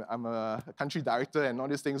 I'm a country director and all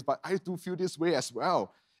these things, but I do feel this way as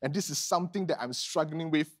well. And this is something that I'm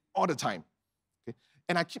struggling with all the time. Okay?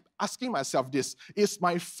 And I keep asking myself this, is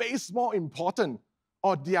my faith more important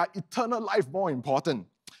or their eternal life more important?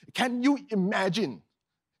 Can you imagine,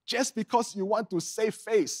 just because you want to save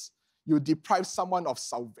face, you deprive someone of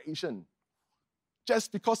salvation?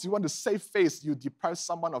 Just because you want to save face, you deprive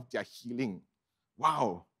someone of their healing.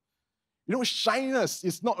 Wow. You know, shyness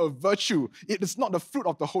is not a virtue. It is not the fruit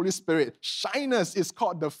of the Holy Spirit. Shyness is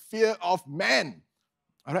called the fear of man.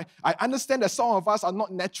 All right. I understand that some of us are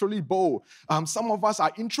not naturally bold. Some of us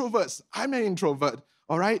are introverts. I'm an introvert.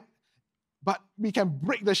 All right. But we can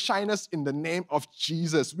break the shyness in the name of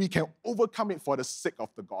Jesus. We can overcome it for the sake of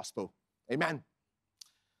the gospel. Amen.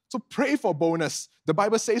 So pray for boldness. The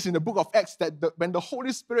Bible says in the book of Acts that when the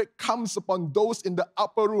Holy Spirit comes upon those in the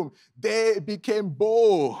upper room, they became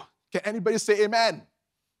bold. Can anybody say amen?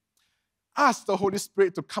 Ask the Holy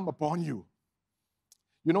Spirit to come upon you.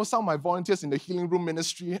 You know, some of my volunteers in the healing room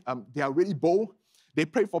ministry, they are really bold. They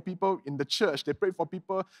pray for people in the church. They pray for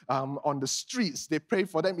people on the streets. They pray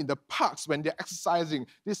for them in the parks when they're exercising.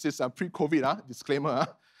 This is pre-COVID, disclaimer,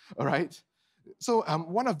 all right? So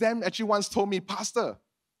one of them actually once told me, Pastor,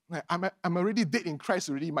 I'm already dead in Christ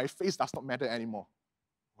already. My face does not matter anymore.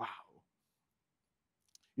 Wow.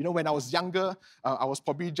 You know, when I was younger, I was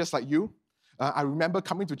probably just like you. I remember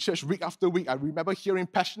coming to church week after week. I remember hearing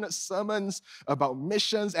passionate sermons about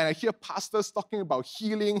missions, and I hear pastors talking about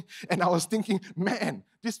healing, and I was thinking, man,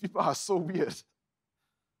 these people are so weird.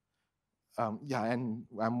 And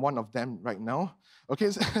I'm one of them right now.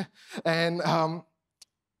 Okay, and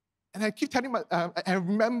I keep telling I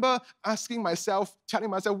remember asking myself,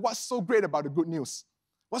 telling myself, what's so great about the good news?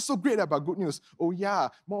 What's so great about good news? Oh yeah,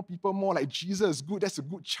 more people, more like Jesus. Good, that's a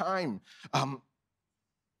good chime.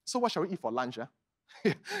 So what shall we eat for lunch?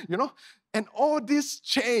 You know? And all this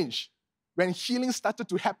changed when healing started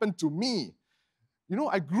to happen to me. You know,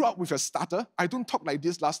 I grew up with a stutter. I don't talk like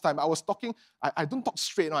this last time. I was talking, I don't talk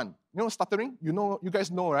straight on. You know stuttering? You guys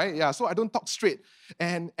know, right? Yeah, so I don't talk straight.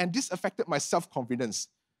 And this affected my self-confidence.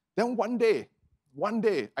 Then one day,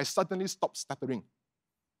 I suddenly stopped stuttering.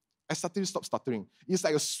 It's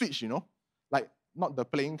like a switch, you know? Like, not the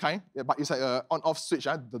playing kind, but it's like an on-off switch.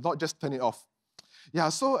 The Lord just turn it off. Yeah,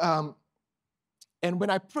 so, and when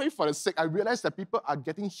I pray for the sick, I realize that people are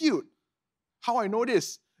getting healed. How I know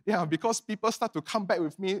this? Yeah, because people start to come back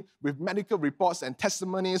with me with medical reports and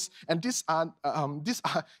testimonies, and these are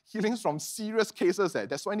healings from serious cases.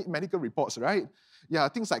 That's why I need medical reports, right? Yeah,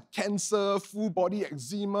 things like cancer, full body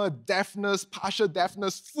eczema, deafness, partial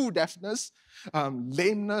deafness, full deafness,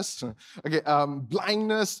 lameness, okay,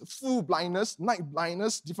 blindness, full blindness, night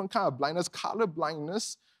blindness, different kind of blindness, color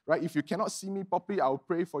blindness. Right? If you cannot see me properly, I'll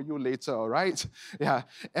pray for you later, all right? Yeah.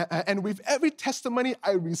 And with every testimony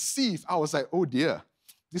I received, I was like, oh dear,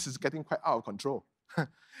 this is getting quite out of control.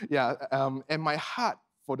 Yeah. And my heart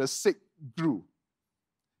for the sick grew.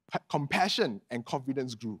 Compassion and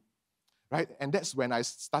confidence grew. Right? And that's when I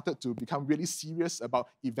started to become really serious about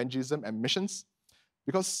evangelism and missions.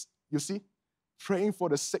 Because, you see, praying for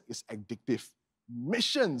the sick is addictive.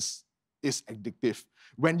 Missions is addictive.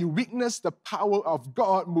 When you witness the power of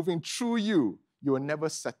God moving through you, you will never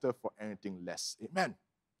settle for anything less. Amen.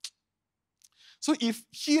 So if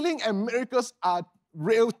healing and miracles are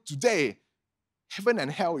real today, heaven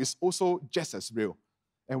and hell is also just as real.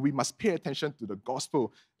 And we must pay attention to the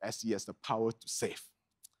gospel as he has the power to save.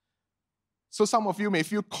 So some of you may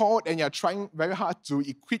feel called and you're trying very hard to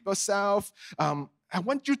equip yourself. I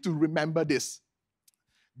want you to remember this.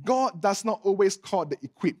 God does not always call the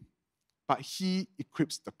equipped, but he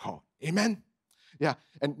equips the called. Amen? Yeah,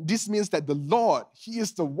 and this means that the Lord, he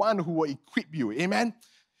is the one who will equip you. Amen?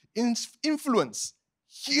 Influence,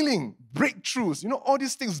 healing, breakthroughs, all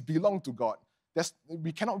these things belong to God.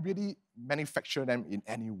 We cannot really manufacture them in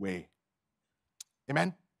any way.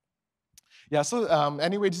 Amen? Yeah, so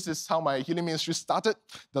anyway, this is how my healing ministry started.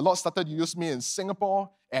 The Lord started to use me in Singapore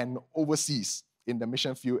and overseas in the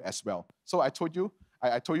mission field as well. So I told you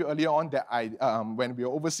earlier on that when we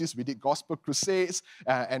were overseas, we did gospel crusades,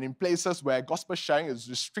 and in places where gospel sharing is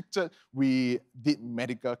restricted, we did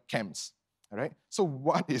medical camps. All right? So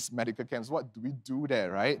what is medical camps? What do we do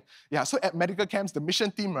there, right? Yeah, so at medical camps, the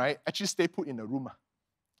mission team, right, actually stay put in a room,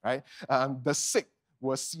 right? The sick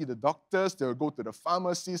will see the doctors, they will go to the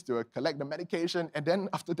pharmacies, they will collect the medication, and then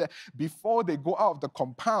after that, before they go out of the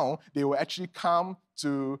compound, they will actually come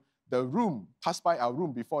to the room, pass by our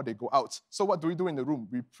room before they go out. So what do we do in the room?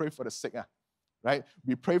 We pray for the sick, right?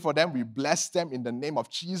 We pray for them, we bless them in the name of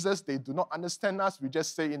Jesus. They do not understand us, we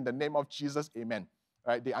just say in the name of Jesus, amen.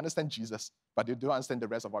 Right? They understand Jesus, but they don't understand the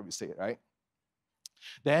rest of what we say, right?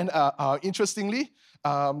 Then, interestingly,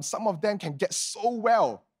 some of them can get so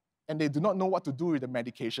well, and they do not know what to do with the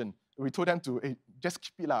medication. We told them to, hey, just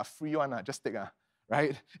keep it, free one, just take,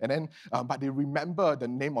 right? And then, but they remember the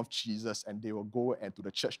name of Jesus, and they will go to the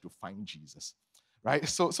church to find Jesus, right?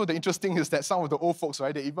 So the interesting is that some of the old folks,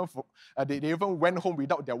 right, they even went home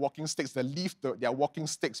without their walking sticks. They left their walking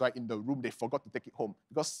sticks, right, in the room. They forgot to take it home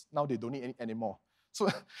because now they don't need any anymore.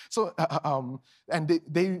 And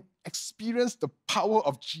they experienced the power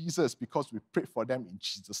of Jesus because we prayed for them in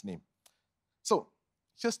Jesus' name. So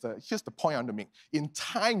here's the point I want to make. In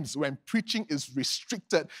times when preaching is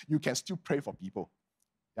restricted, you can still pray for people.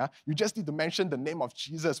 Yeah? You just need to mention the name of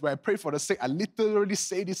Jesus. When I pray for the sick, I literally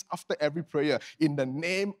say this after every prayer. In the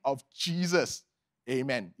name of Jesus,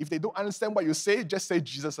 amen. If they don't understand what you say, just say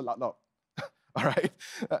Jesus a lot. All right?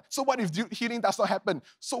 So what if healing does not happen?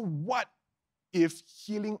 So what if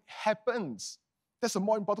healing happens? That's a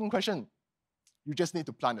more important question. You just need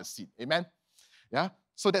to plant a seed. Amen? Yeah?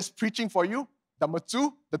 So that's preaching for you. Number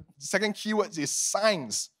 2, the second keyword is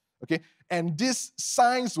signs. Okay? And these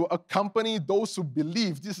signs will accompany those who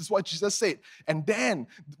believe. This is what Jesus said. And then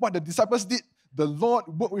what the disciples did, the Lord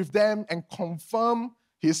worked with them and confirmed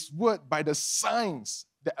his word by the signs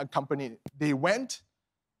that accompanied. They went,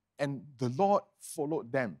 and the Lord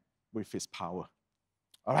followed them with his power.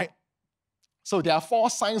 All right? So there are 4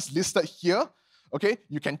 signs listed here. Okay?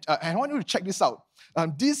 You can, I want you to check this out.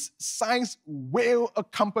 These signs will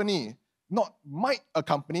accompany, not might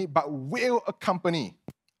accompany, but will accompany.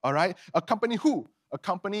 All right? Accompany who?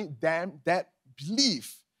 Accompany them that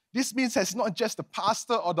believe. This means it's not just the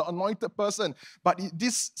pastor or the anointed person, but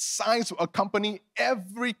these signs will accompany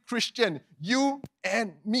every Christian, you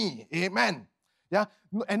and me. Amen. Yeah.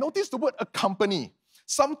 And notice the word accompany.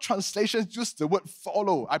 Some translations use the word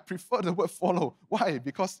follow. I prefer the word follow. Why?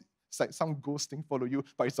 Because it's like some ghost thing follow you,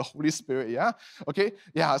 but it's the Holy Spirit, yeah? Okay?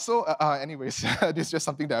 Yeah, so anyways, this is just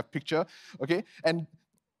something that I picture, okay? And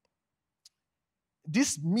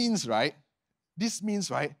this means, right?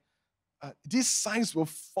 These signs will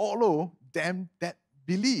follow them that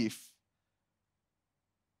believe.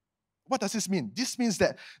 What does this mean? This means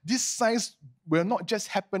that these signs will not just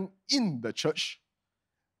happen in the church,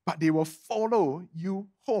 but they will follow you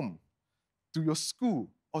home, to your school,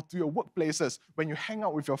 or to your workplaces, when you hang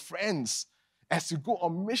out with your friends, as you go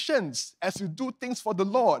on missions, as you do things for the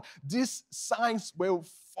Lord. These signs will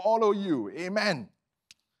follow you. Amen.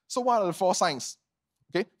 So what are the 4 signs?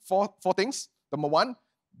 Okay, four things. Number 1,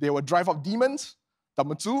 they will drive out demons.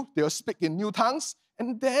 Number 2, they will speak in new tongues.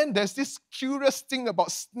 And then there's this curious thing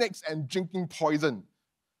about snakes and drinking poison.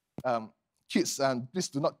 Kids, please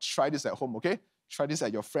do not try this at home, okay? Try this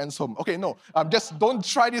at your friend's home. Okay, no, just don't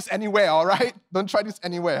try this anywhere, all right? Don't try this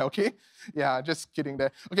anywhere, okay? Yeah, just kidding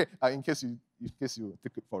there. Okay, in case you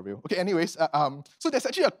take it for real. Okay, anyways, so there's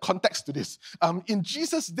actually a context to this. In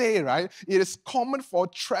Jesus' day, right, it is common for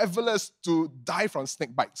travelers to die from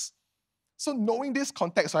snake bites. So knowing this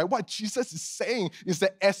context, right, what Jesus is saying is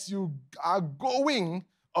that as you are going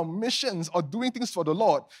on missions or doing things for the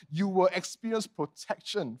Lord, you will experience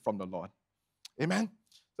protection from the Lord. Amen?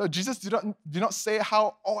 So Jesus did not say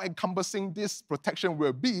how all-encompassing this protection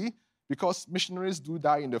will be, because missionaries do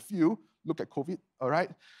die in the field. Look at COVID, all right?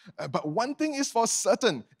 But one thing is for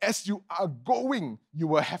certain, as you are going, you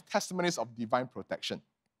will have testimonies of divine protection.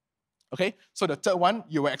 Okay, so the third one,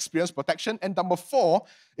 you will experience protection. And number 4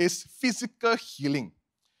 is physical healing.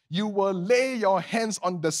 You will lay your hands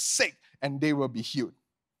on the sick and they will be healed.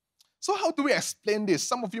 So how do we explain this?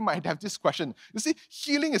 Some of you might have this question. You see,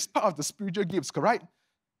 healing is part of the spiritual gifts, correct?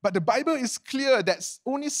 But the Bible is clear that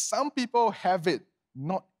only some people have it,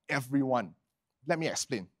 not everyone. Let me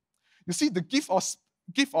explain. You see, the gift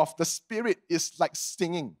of the Spirit is like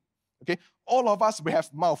singing. Okay, all of us, we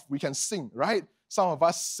have mouth, we can sing, right? Some of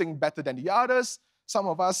us sing better than the others. Some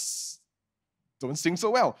of us don't sing so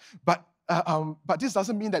well. But this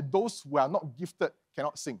doesn't mean that those who are not gifted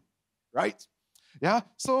cannot sing, right? Yeah.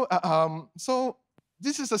 So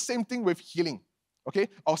this is the same thing with healing, okay?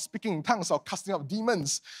 Or speaking in tongues, or casting out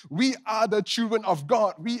demons. We are the children of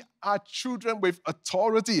God. We are children with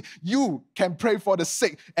authority. You can pray for the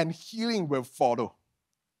sick, and healing will follow.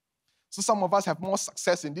 So some of us have more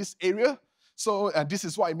success in this area. So this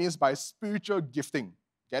is what it means by spiritual gifting.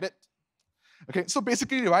 Get it? Okay, so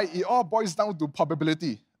basically, right, it all boils down to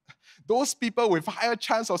probability. Those people with higher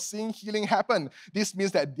chance of seeing healing happen, this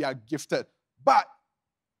means that they are gifted. But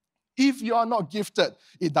if you are not gifted,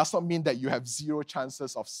 it does not mean that you have 0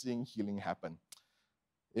 chances of seeing healing happen.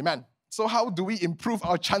 Amen. So how do we improve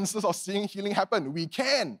our chances of seeing healing happen? We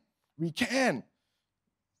can.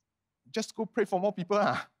 Just go pray for more people.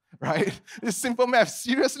 Right? It's simple math.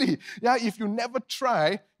 Seriously. Yeah, if you never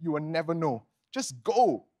try, you will never know. Just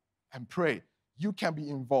go and pray. You can be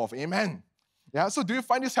involved. Amen. Yeah, so do you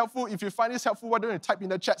find this helpful? If you find this helpful, why don't you type in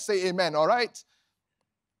the chat, say amen, all right?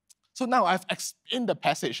 So now I've explained the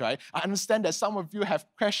passage, right? I understand that some of you have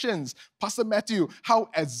questions. Pastor Matthew, how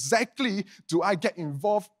exactly do I get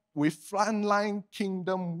involved with frontline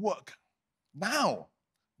kingdom work? Now.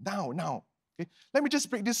 Okay? Let me just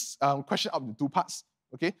break this question up into 2 parts.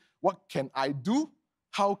 Okay, what can I do?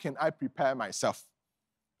 How can I prepare myself?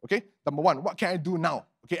 Okay, number 1, what can I do now?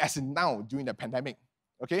 Okay, as in now, during the pandemic.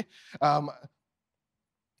 Okay,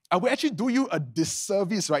 I will actually do you a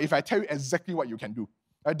disservice, right, if I tell you exactly what you can do.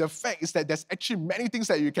 Right? The fact is that there's actually many things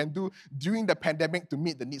that you can do during the pandemic to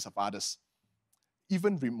meet the needs of others,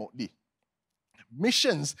 even remotely.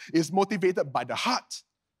 Missions is motivated by the heart,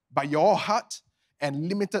 by your heart, and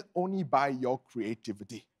limited only by your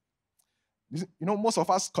creativity. You know, most of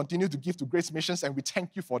us continue to give to Grace Missions, and we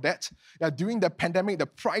thank you for that. Yeah, during the pandemic, the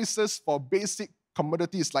prices for basic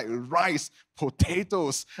commodities like rice,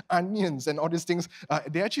 potatoes, onions, and all these things,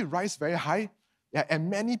 they actually rise very high. Yeah, and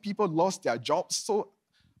many people lost their jobs. So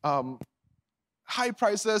high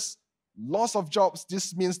prices, loss of jobs,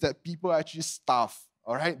 this means that people actually starve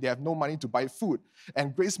all right? They have no money to buy food.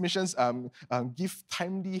 And Grace Missions give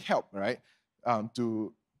timely help, right,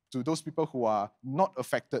 to those people who are not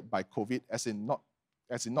affected by COVID, as in not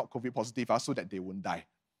COVID positive, so that they won't die.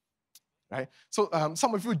 Right? So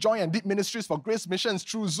some of you join and did ministries for Grace Missions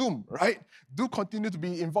through Zoom, right? Do continue to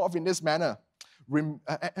be involved in this manner.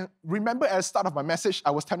 Remember at the start of my message,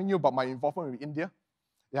 I was telling you about my involvement with India,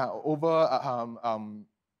 over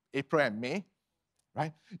April and May,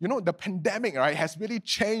 right? You know, the pandemic, right, has really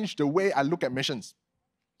changed the way I look at missions.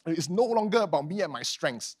 It's no longer about me and my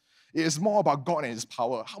strengths. It is more about God and His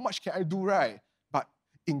power. How much can I do, right? But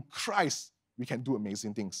in Christ, we can do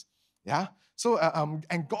amazing things. Yeah? So,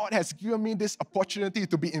 and God has given me this opportunity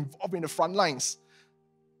to be involved in the front lines.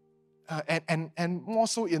 And more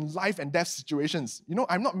so in life and death situations. You know,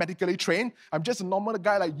 I'm not medically trained. I'm just a normal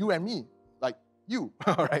guy like you and me. Like you,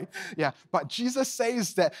 all right? Yeah. But Jesus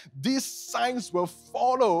says that these signs will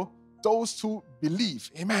follow those who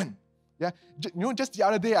believe. Amen. Yeah. You know, just the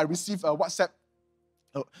other day, I received a WhatsApp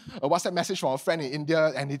message from a friend in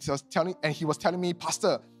India, and he was telling me,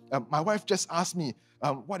 Pastor, my wife just asked me,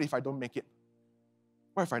 what if I don't make it?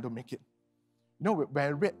 What if I don't make it? You know, when I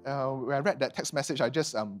read that text message, I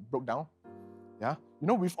just broke down. Yeah, you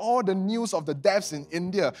know, with all the news of the deaths in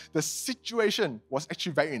India, the situation was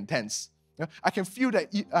actually very intense. You know, I can feel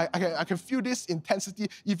that. I can feel this intensity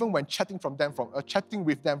even when chatting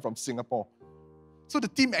with them from Singapore. So the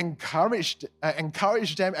team encouraged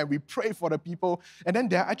them, and we prayed for the people. And then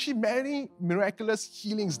there are actually many miraculous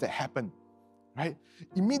healings that happen. Right?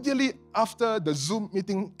 Immediately after the Zoom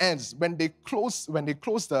meeting ends, when they close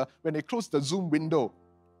the Zoom window,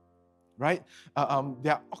 right?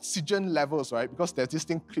 Their oxygen levels, right? Because there's this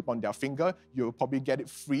thing clip on their finger, you'll probably get it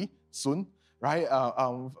free soon, right?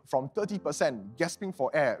 From 30% gasping for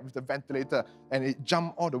air with the ventilator, and it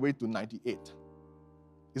jumped all the way to 98.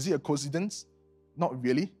 Is it a coincidence? Not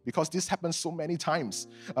really, because this happens so many times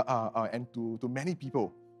and to many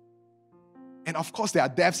people. And of course, there are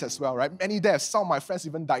deaths as well, right? Many deaths. Some of my friends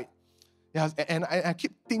even died. Yeah, and I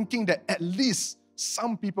keep thinking that at least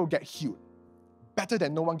some people get healed. Better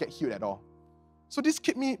than no one get healed at all. So this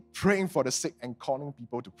kept me praying for the sick and calling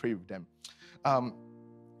people to pray with them.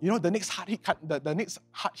 You know, the next hard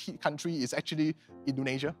hit country is actually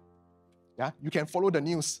Indonesia. Yeah, you can follow the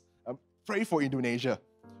news. Pray for Indonesia.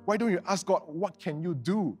 Why don't you ask God, what can you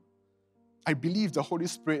do? I believe the Holy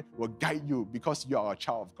Spirit will guide you because you are a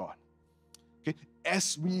child of God. Okay?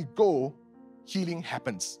 As we go, healing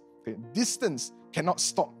happens. Okay? Distance cannot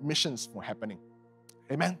stop missions from happening.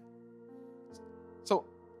 Amen? So,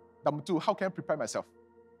 number 2, how can I prepare myself?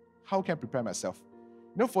 How can I prepare myself?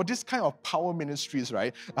 You know, for this kind of power ministries,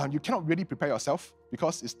 right, you cannot really prepare yourself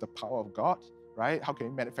because it's the power of God, right? How can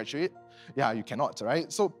you manufacture it? Yeah, you cannot,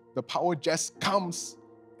 right? So, the power just comes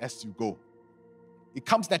as you go. It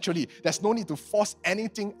comes naturally. There's no need to force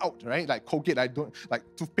anything out, right? Like Colgate,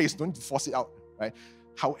 toothpaste, don't need to force it out, right?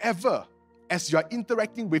 However, as you are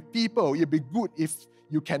interacting with people, it'd be good if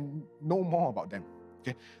you can know more about them,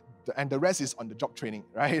 okay? And the rest is on-the-job training,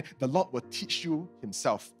 right? The Lord will teach you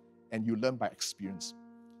Himself, and you learn by experience.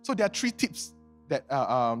 So there are 3 tips that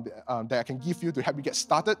I can give you to help you get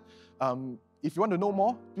started. If you want to know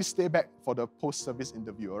more, please stay back for the post-service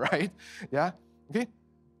interview, all right? Yeah? Okay?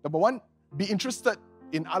 Number 1, be interested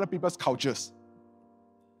in other people's cultures.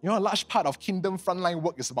 You know, a large part of kingdom frontline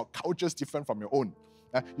work is about cultures different from your own.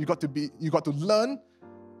 You got to learn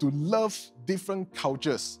to love different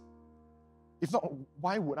cultures. If not,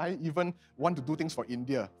 why would I even want to do things for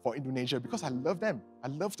India, for Indonesia? Because I love them. I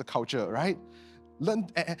love the culture, right?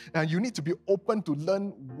 You need to be open to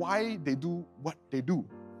learn why they do what they do.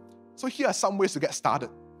 So here are some ways to get started.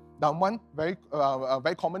 Now, one very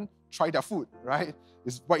common, try their food, right?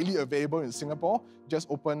 It's widely available in Singapore. Just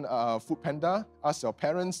open Food Panda, ask your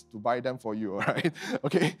parents to buy them for you, all right?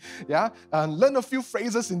 Okay, yeah? Learn a few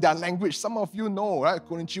phrases in their language. Some of you know, right?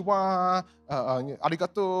 Konnichiwa,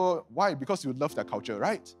 arigato. Why? Because you love their culture,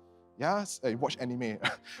 right? Yeah, you watch anime.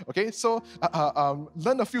 Okay, so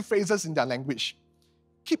learn a few phrases in their language.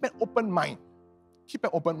 Keep an open mind. Keep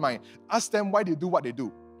an open mind. Ask them why they do what they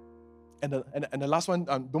do. And the last one,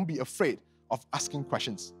 don't be afraid of asking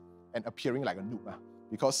questions and appearing like a noob,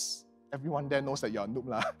 because everyone there knows that you're a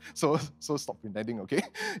noob. So stop pretending, okay?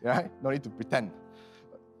 Right? No need to pretend.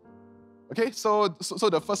 Okay, so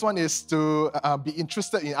the first one is to be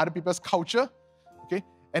interested in other people's culture, okay?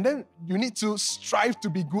 And then you need to strive to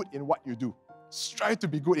be good in what you do. Strive to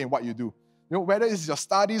be good in what you do. You know, whether it's your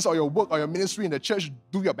studies or your work or your ministry in the church,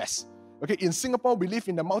 do your best. Okay, in Singapore, we live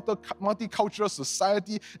in a multicultural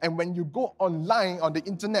society, and when you go online on the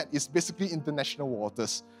internet, it's basically international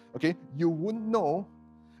waters. Okay, you wouldn't know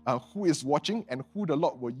who is watching and who the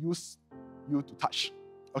Lord will use you to touch.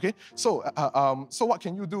 Okay, so what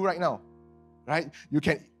can you do right now? Right, you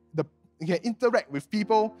can interact with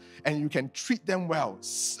people and you can treat them well,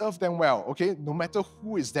 serve them well. Okay, no matter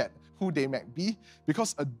who is that, who they might be,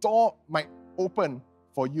 because a door might open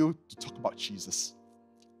for you to talk about Jesus.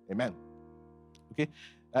 Amen. Okay,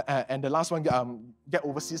 and the last one, get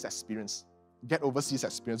overseas experience. Get overseas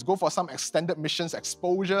experience. Go for some extended missions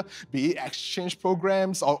exposure, be it exchange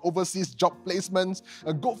programs or overseas job placements.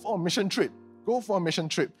 Go for a mission trip. Go for a mission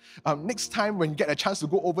trip. Next time when you get a chance to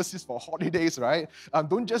go overseas for holidays, right?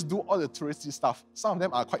 Don't just do all the touristy stuff. Some of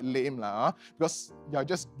them are quite lame, because you're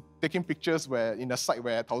just taking pictures where in a site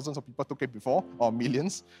where thousands of people took it before, or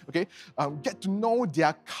millions. Okay, get to know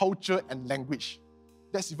their culture and language.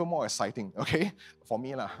 That's even more exciting. Okay, for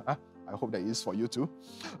me I hope that is for you too.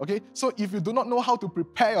 Okay, so if you do not know how to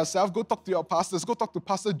prepare yourself, go talk to your pastors. Go talk to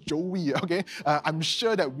Pastor Joey. Okay, I'm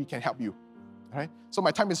sure that we can help you. All right. So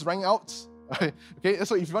my time is running out. Okay,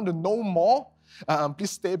 so if you want to know more,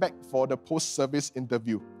 please stay back for the post-service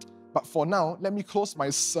interview. But for now, let me close my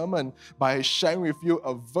sermon by sharing with you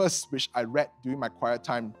a verse which I read during my quiet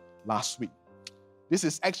time last week. This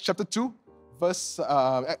is Acts chapter 2, verse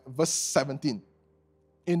 17.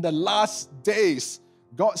 In the last days,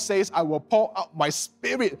 God says, I will pour out my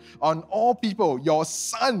spirit on all people. Your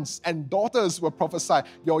sons and daughters will prophesy.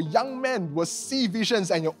 Your young men will see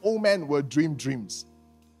visions and your old men will dream dreams.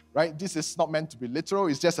 Right? This is not meant to be literal.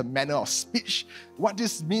 It's just a manner of speech. What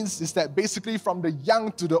this means is that basically from the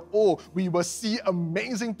young to the old, we will see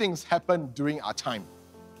amazing things happen during our time.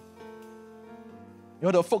 You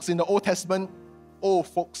know, the folks in the Old Testament, old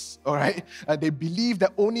folks, all right, they believe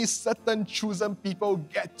that only certain chosen people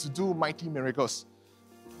get to do mighty miracles.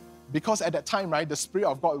 Because at that time, right, the Spirit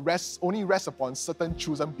of God only rests upon certain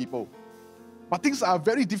chosen people. But things are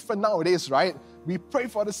very different nowadays, right? We pray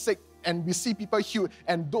for the sick, and we see people healed.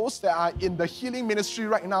 And those that are in the healing ministry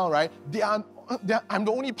right now, right, I'm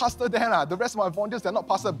the only pastor there. The rest of my volunteers, they're not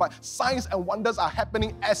pastors, but signs and wonders are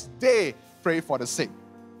happening as they pray for the sick.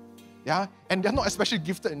 Yeah, and they're not especially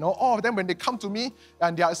gifted, you know. All of them, when they come to me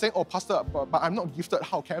and they are saying, oh, Pastor, but I'm not gifted,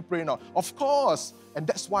 how can I pray now? Of course. And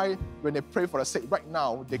that's why when they pray for the sick right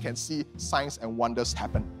now, they can see signs and wonders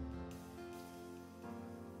happen.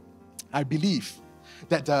 I believe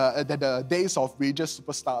that the days of religious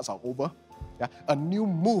superstars are over. Yeah? A new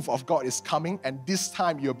move of God is coming, and this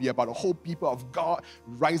time it'll be about the whole people of God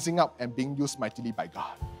rising up and being used mightily by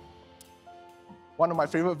God. One of my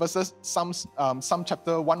favorite verses, Psalm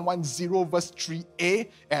chapter 110, verse 3a,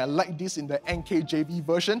 and I like this in the NKJV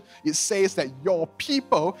version. It says that your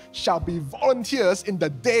people shall be volunteers in the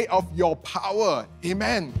day of your power.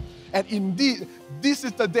 Amen. And indeed, this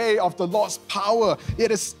is the day of the Lord's power.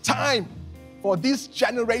 It is time for this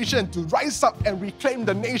generation to rise up and reclaim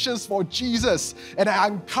the nations for Jesus. And I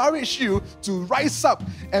encourage you to rise up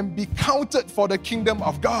and be counted for the kingdom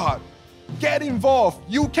of God. Get involved.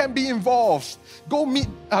 You can be involved. Go meet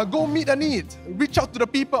a need. Reach out to the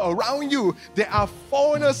people around you. There are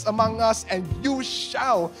foreigners among us, and you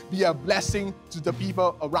shall be a blessing to the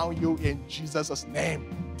people around you in Jesus'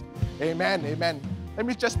 name. Amen. Amen. Let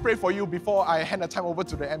me just pray for you before I hand the time over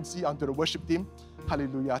to the MC, onto the worship team.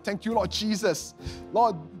 Hallelujah. Thank you, Lord Jesus.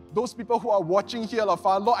 Lord, those people who are watching here, Lord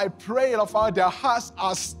Father, Lord, I pray, Lord Father, their hearts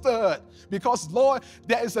are stirred because, Lord,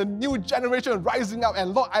 there is a new generation rising up,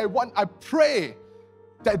 and Lord, I pray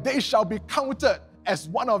that they shall be counted as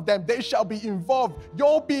one of them. They shall be involved.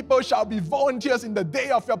 Your people shall be volunteers in the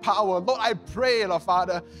day of your power. Lord, I pray, Lord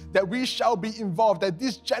Father, that we shall be involved, that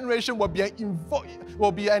this generation will be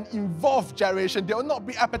an involved generation. They will not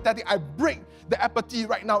be apathetic. I break the apathy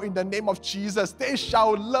right now in the name of Jesus. They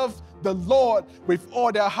shall love the Lord with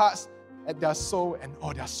all their hearts and their soul and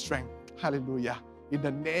all their strength. Hallelujah. In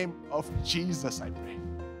the name of Jesus, I pray.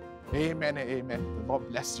 Amen and amen. The Lord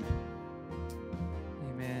bless you.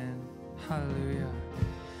 Amen. Hallelujah.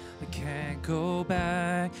 I can't go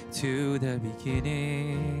back to the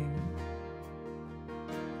beginning.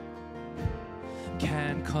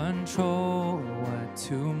 Can't control what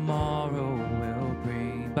tomorrow will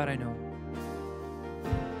bring. But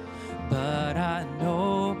I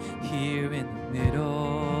know here in the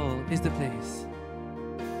middle is the place.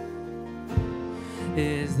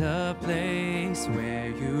 Is the place where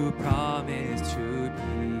you promised to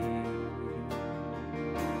be.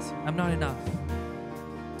 I'm not enough.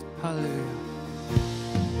 Hallelujah.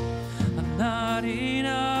 I'm not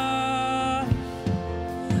enough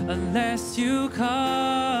unless you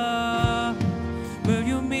come. Will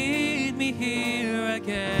you meet me here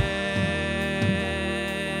again?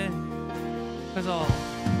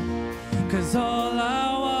 'Cause all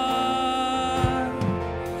I want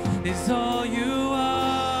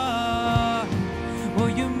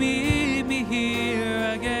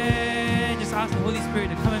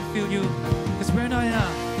feel you, because we're not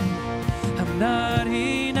enough. I'm not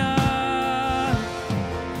enough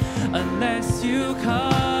unless you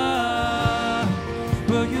come.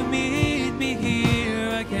 Will you meet me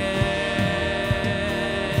here again?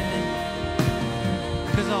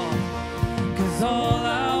 Cause all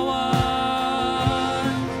I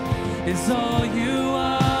want is all you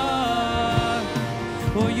are.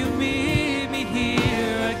 Will you meet me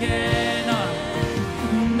here again?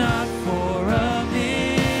 Not for a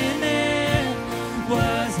minute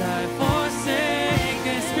was I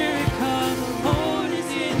forsaken. Spirit, come, Lord is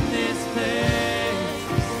in this place.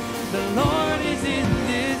 The Lord is in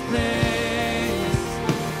this place.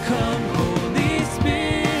 Come, Holy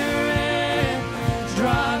Spirit,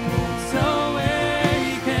 drive hopes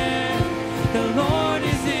awaken. The Lord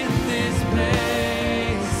is in this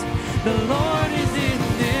place. The Lord is in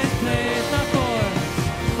this place. Not for,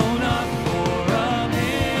 oh, not for a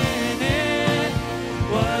minute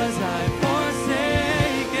was I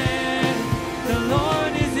forsaken. The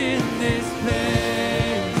Lord is in this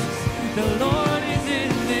place. The Lord is in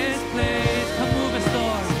this place. Come move us,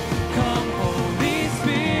 Lord. Come, Holy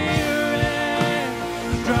Spirit,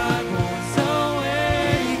 drive hopes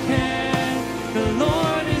awaken. The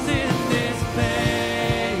Lord is in this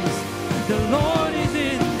place. The Lord is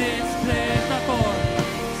in this place. Not for,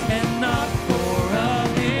 and not for a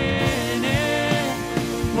minute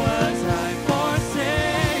was I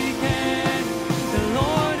forsaken. The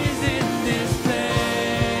Lord is in this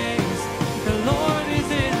place. The Lord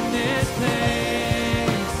is in this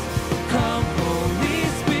place. Come, Holy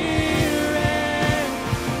Spirit,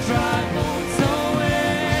 drive hopes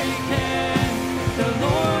awaken. The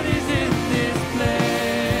Lord is in this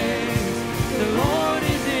place. The Lord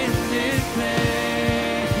is in this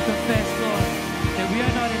place. We confess, Lord, that we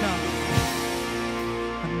are not enough.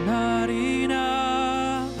 I'm not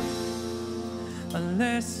enough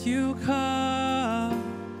unless you come.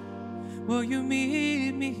 Will you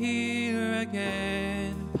meet me here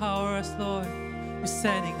again? Empower us, Lord. We're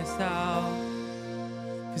sending us out.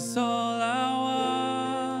 Cause all I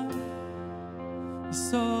want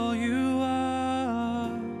is all you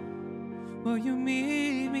are. Will you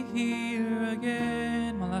meet me here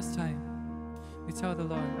again? One last time. We tell the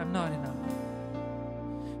Lord, I'm not enough.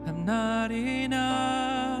 I'm not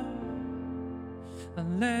enough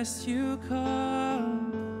unless you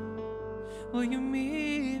come. Will you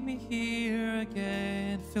meet me here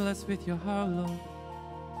again? Fill us with your heart, Lord.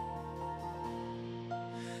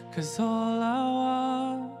 Cause all I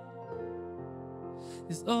want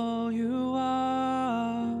is all you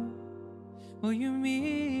are. Will you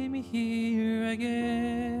meet me here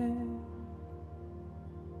again?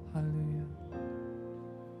 Hallelujah.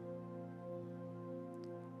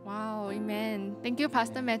 Wow, amen. Thank you,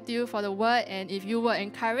 Pastor Matthew, for the word. And if you were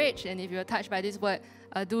encouraged and if you were touched by this word,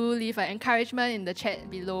 do leave an encouragement in the chat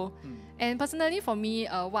below. And personally, for me,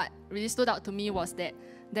 what really stood out to me was that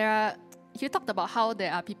he talked about how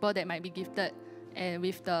there are people that might be gifted and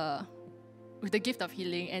with the gift of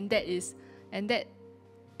healing, and that is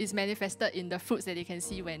manifested in the fruits that they can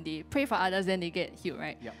see when they pray for others, then they get healed,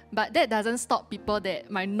 right? Yep. But that doesn't stop people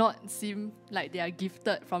that might not seem like they are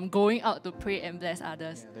gifted from going out to pray and bless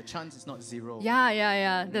others. Yeah, the chance is not zero.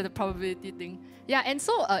 Yeah. That's the probability thing. Yeah, and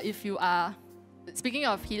so if you are, speaking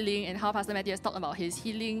of healing and how Pastor Matthew has talked about his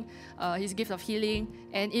healing, his gift of healing,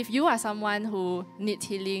 and if you are someone who needs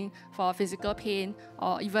healing for physical pain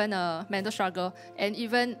or even a mental struggle, and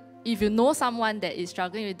even if you know someone that is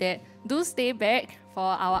struggling with that, do stay back for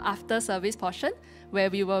our after service portion where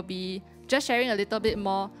we will be just sharing a little bit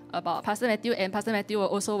more about Pastor Matthew, and Pastor Matthew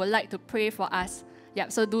would like to pray for us.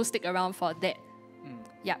 Yep, so do stick around for that.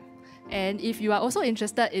 Yep. And if you are also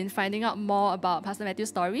interested in finding out more about Pastor Matthew's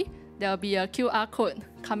story, there will be a QR code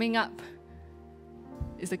coming up.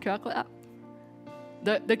 Is the QR code up?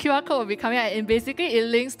 The QR code will be coming out, and basically it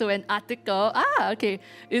links to an article.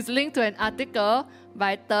 It's linked to an article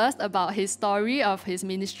by Thirst about his story of his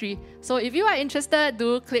ministry. So if you are interested,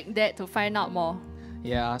 do click that to find out more.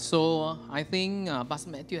 Yeah, so I think Pastor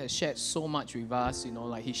Matthew has shared so much with us,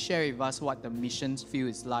 like he shared with us what the missions field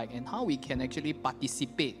is like and how we can actually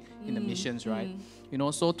participate in the missions, right?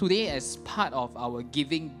 So today, as part of our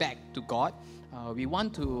giving back to God,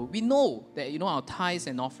 we know that, our tithes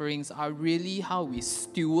and offerings are really how we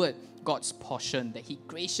steward God's portion that He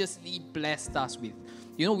graciously blessed us with.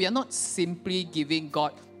 We are not simply giving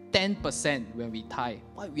God 10% when we tithe.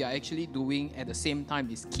 What we are actually doing at the same time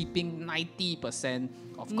is keeping 90%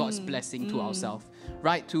 of God's blessing to ourselves,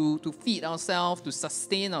 right? To feed ourselves, to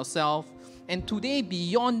sustain ourselves. And today,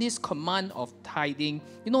 beyond this command of tithing,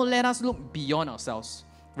 let us look beyond ourselves.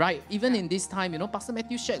 right? Even in this time, Pastor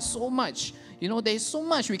Matthew shared so much. There's so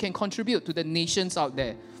much we can contribute to the nations out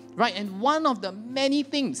there, right? And one of the many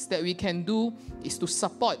things that we can do is to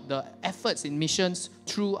support the efforts in missions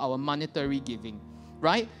through our monetary giving,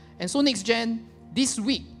 right? And so Next Gen, this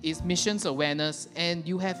week is missions awareness, and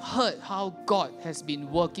you have heard how God has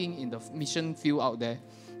been working in the mission field out there.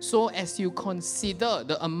 So as you consider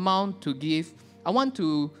the amount to give, I want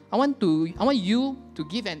you to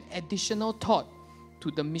give an additional thought to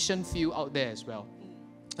the mission field out there as well.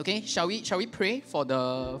 Okay, shall we pray for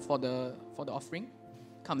the offering?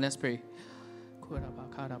 Come, let's pray.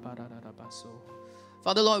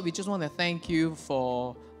 Father Lord, we just want to thank you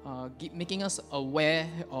for making us aware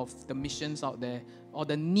of the missions out there, or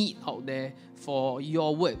the need out there for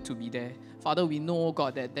your word to be there. Father, we know,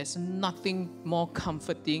 God, that there's nothing more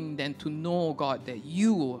comforting than to know, God, that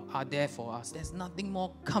you are there for us. There's nothing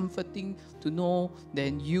more comforting to know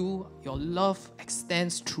than your love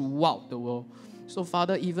extends throughout the world. So,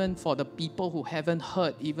 Father, even for the people who haven't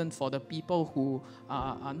heard, even for the people who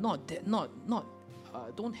are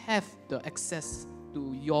don't have the access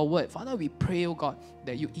to your word, Father, we pray, oh God,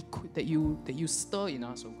 that you stir in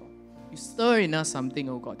us, oh God. You stir in us something,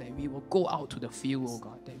 oh God, that we will go out to the field, oh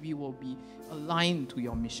God, that we will be aligned to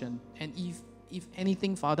your mission. And if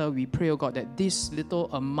anything, Father, we pray, oh God, that this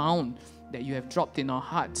little amount that you have dropped in our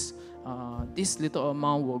hearts, this little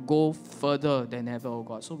amount will go further than ever, oh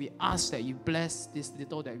God. So we ask that you bless this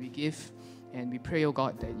little that we give, and we pray, oh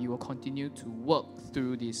God, that you will continue to work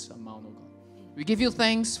through this amount, oh God. We give you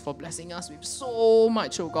thanks for blessing us with so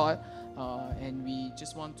much, oh God, and we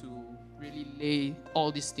just want to really lay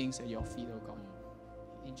all these things at your feet, oh God.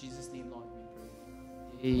 In Jesus' name, Lord,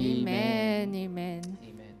 we pray. Amen. Amen.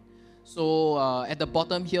 Amen. So at the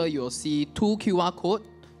bottom here, you'll see two QR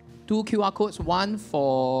codes, one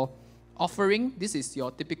for offering. This is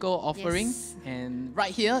your typical offering. Yes. And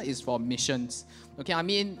right here is for missions. Okay, I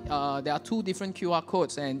mean, there are two different QR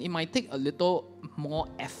codes, and it might take a little more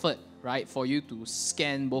effort, right, for you to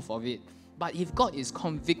scan both of it. But if God is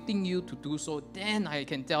convicting you to do so, then I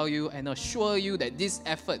can tell you and assure you that this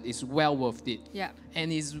effort is well worth it. Yeah.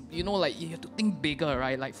 And it's, like you have to think bigger,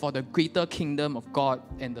 right? Like for the greater kingdom of God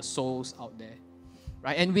and the souls out there.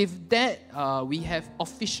 Right? And with that, we have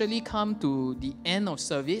officially come to the end of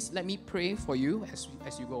service. Let me pray for you as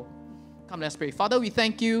you go. Come, let's pray. Father, we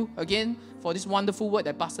thank you again for this wonderful word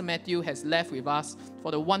that Pastor Matthew has left with us, for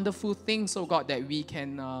the wonderful things, oh God, that we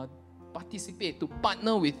can participate, to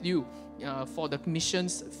partner with you for the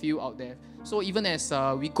missions field out there. So even as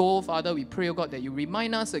we go, Father, we pray, oh God, that you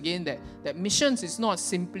remind us again that missions is not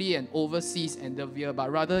simply an overseas endeavor,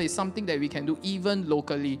 but rather it's something that we can do even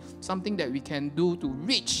locally, something that we can do to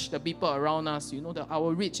reach the people around us. That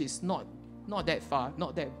our reach is not that far,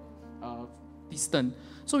 not that distant.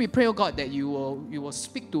 So we pray, oh God, that you will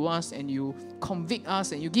speak to us, and you convict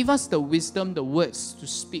us, and you give us the wisdom, the words to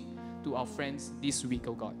speak to our friends this week,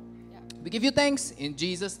 oh God. We give you thanks. In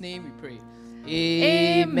Jesus' name we pray.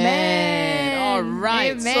 Amen. All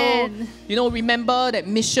right. Amen. So, remember that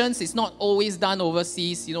missions is not always done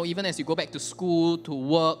overseas. Even as you go back to school, to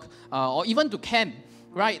work, or even to camp,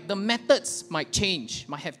 right? The methods might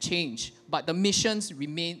have changed, but the mission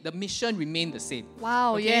remain the same.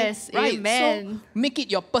 Wow, okay? Yes. Right? Amen. So make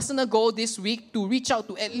it your personal goal this week to reach out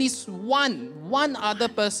to at least one other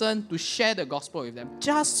person to share the gospel with them.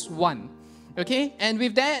 Just one. Okay, and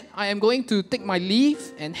with that, I am going to take my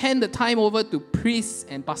leave and hand the time over to Pris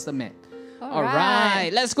and Pastor Matt. All right,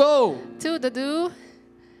 let's go. To the do.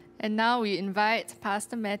 And now we invite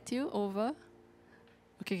Pastor Matthew over.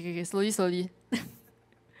 Okay, slowly.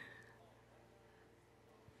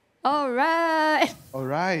 All right. All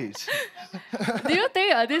right. Do you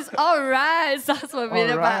think this all right sounds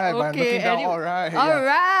familiar? All right, but okay. all right. All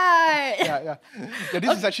right. Yeah.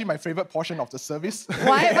 This is actually my favorite portion of the service.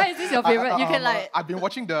 Why is this your favorite? You can I've been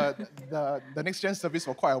watching the Next Gen service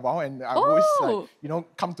for quite a while, and I always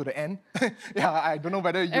come to the end. I don't know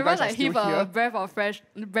whether you everyone guys are still here. A breath of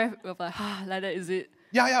like that, is it?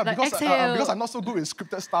 Yeah, like because I'm not so good with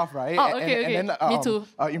scripted stuff, right? Oh, okay. And then, Me too.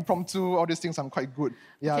 Impromptu, all these things, I'm quite good.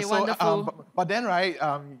 Yeah, okay, so wonderful. but then, right,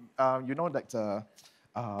 I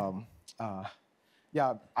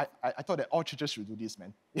thought that all churches should do this,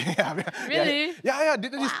 man. Really? Yeah.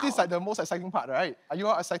 This is like the most exciting part, right? Are you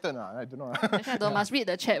all excited? I don't know. Actually, I must read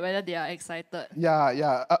the chat whether they are excited.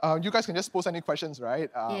 Yeah. You guys can just post any questions, right?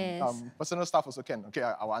 Yes. Personal stuff also can. Okay,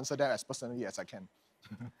 I'll answer them as personally as I can.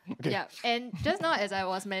 Okay. Yeah, and just now, as I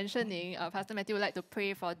was mentioning, Pastor Matthew would like to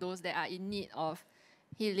pray for those that are in need of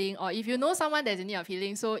healing, or if you know someone that's in need of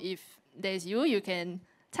healing. So if there's you can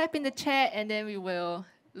type in the chat, and then we will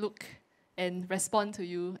look and respond to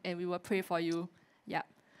you, and we will pray for you. Yeah.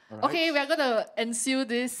 Right. Okay, we are going to ensue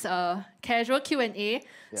this casual Q&A.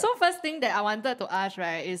 So first thing that I wanted to ask,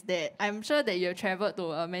 right, is that I'm sure that you've traveled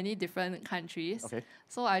to many different countries. Okay.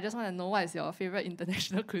 So I just want to know what is your favorite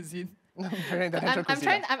international cuisine?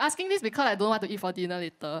 I'm asking this because I don't want to eat for dinner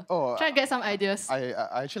later. Oh, Try to get some ideas. I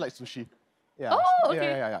actually like sushi. Yeah. Oh,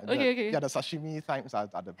 okay. Yeah. Okay. Yeah, the sashimi times are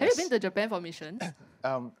the best. Have you been to Japan for mission?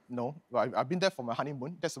 No. Well, I've been there for my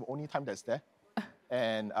honeymoon. That's the only time that's there.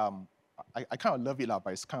 And I kind of love it,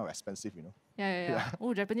 but it's kind of expensive, you know. Yeah.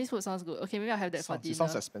 Oh, Japanese food sounds good. Okay, maybe I'll have that for dinner. It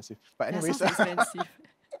sounds expensive. But anyways. Sounds expensive.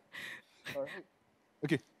 All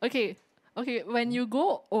right. Okay, when you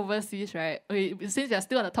go overseas, right? Okay, since you're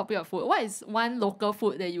still on the topic of food, what is one local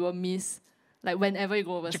food that you will miss, like whenever you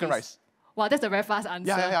go overseas? Chicken rice. Wow, that's a very fast answer.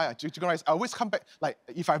 Yeah. Chicken rice. I always come back, like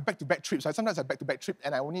if I have back-to-back trips, right? Sometimes I have back-to-back trip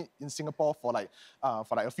and I only in Singapore for like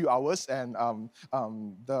a few hours, and I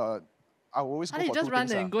always go for two things. You just run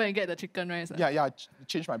and go and get the chicken rice? Yeah,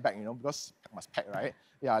 change my bag, you know, because I must pack, right?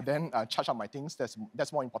 Yeah, then charge up my things.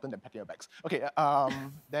 That's more important than packing your bags. Okay,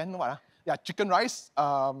 then what? Yeah, chicken rice.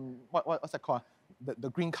 What's that called? The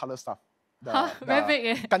green color stuff. Very big,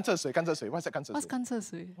 eh? 甘蔗水. What's that 甘蔗水? What's 甘蔗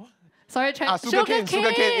水? Sorry, sugar cane.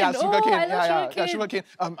 Yeah, sugar cane. I love sugar cane.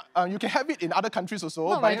 You can have it in other countries also.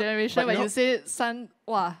 Not my generation, but you say 甘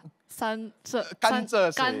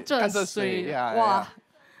蔗水. Yeah.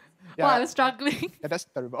 Wow, I'm struggling. Yeah, that's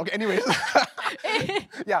terrible. Okay, anyways.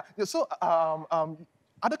 Yeah, so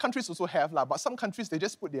other countries also have, but some countries, they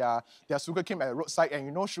just put their sugar cane at the roadside, and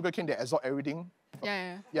you know sugar cane, they absorb everything.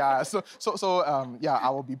 Yeah. So I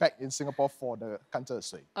will be back in Singapore for the 甘蔗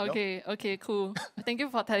水. Okay, cool. Thank you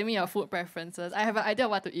for telling me your food preferences. I have an idea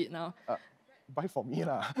of what to eat now. Buy for me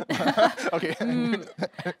lah. Okay.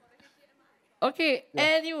 Okay,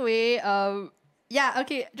 anyway,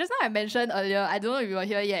 okay, just now I mentioned earlier, I don't know if you were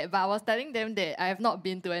here yet, but I was telling them that I have not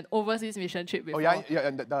been to an overseas mission trip before.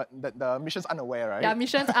 And the mission's unaware, right? Yeah,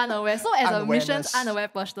 mission's unaware. So as a mission's unaware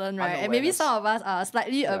person, right, and maybe some of us are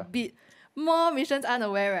slightly a bit more missions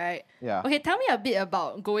unaware, right? Yeah. Okay, tell me a bit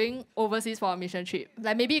about going overseas for a mission trip.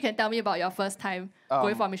 Like maybe you can tell me about your first time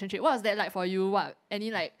going for a mission trip. What was that like for you?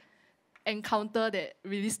 Any like encounter that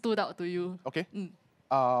really stood out to you? Okay.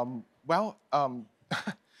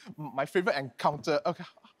 My favorite encounter, okay,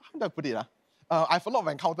 how do I put it? I have a lot of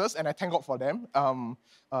encounters and I thank God for them.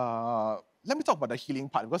 Let me talk about the healing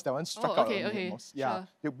part because that one struck out me most. Yeah,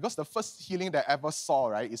 sure. Because the first healing that I ever saw,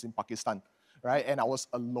 right, is in Pakistan, right? And I was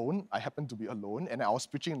alone. I happened to be alone, and I was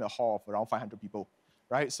preaching in a hall of around 500 people,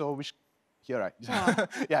 right? So here, right?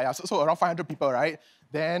 Yeah. So around 500 people, right?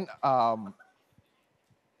 Then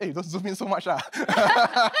hey, don't zoom in so much.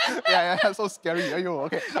 Yeah, so scary.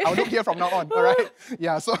 Okay, I'll look here from now on, all right?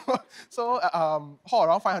 Yeah, so hall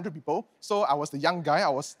around 500 people. So I was the young guy. I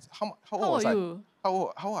was, how old was I?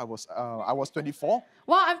 How I was 24.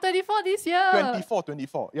 Wow, I'm 24 this year. 24.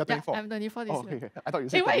 You're 24. Yeah, I'm 24 this year. Okay. I thought you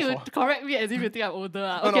said 24. Why you correct me as if you think I'm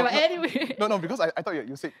older? But anyway. No, because I thought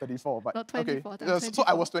you said 34. But not 24. Okay. So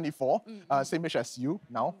I was 24, same age as you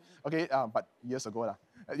now. Okay, but years ago lah.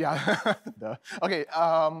 Yeah. Okay.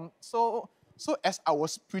 So as I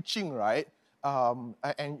was preaching, right?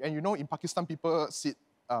 And you know, in Pakistan, people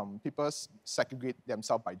segregate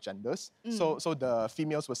themselves by genders. So the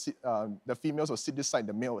females will sit this side,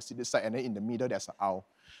 the male will sit this side, and then in the middle there's an aisle,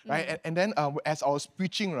 right? And then as I was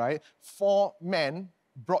preaching, right, 4 men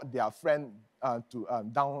brought their friend to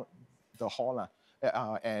down the hall.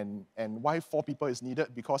 And why 4 people is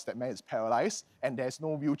needed? Because that man is paralyzed and there's no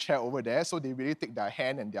wheelchair over there. So they really take their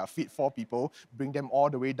hand and their feet, 4 people, bring them all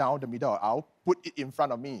the way down the middle of the aisle, put it in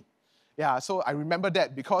front of me. Yeah, so I remember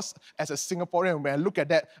that because as a Singaporean, when I look at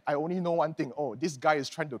that, I only know one thing. Oh, this guy is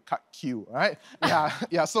trying to cut queue, right?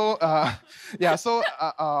 So I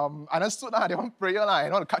understood they want prayer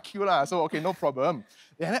and want to cut queue So okay, no problem.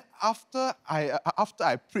 And then after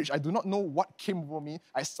I preached, I do not know what came over me.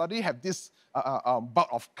 I suddenly have this bout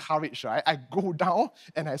of courage, right? I go down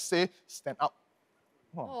and I say, stand up.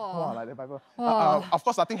 Like the Bible. Of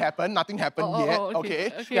course, nothing happened yet.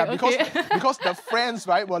 Okay. Yeah, because the friends,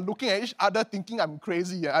 right, were looking at each other thinking I'm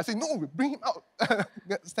crazy. I say, no, bring him out.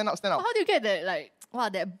 Stand up. How do you get that,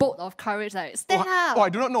 that bolt of courage, stand up? I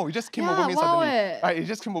do not know. It just came over me suddenly. It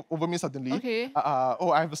just came over me suddenly. Okay.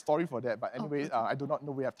 I have a story for that. But anyway, I do not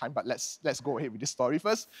know we have time, but let's go ahead with this story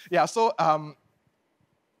first. Yeah, so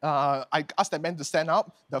I asked that man to stand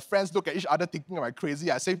up. The friends look at each other thinking I'm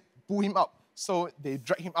crazy. I say, pull him up. So they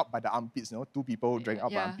drag him up by the armpits, 2 people drag up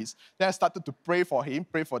by the armpits. Then I started to pray for him,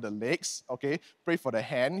 pray for the legs, okay, pray for the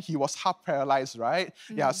hand. He was half paralyzed, right?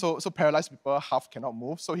 Yeah, so paralyzed people half cannot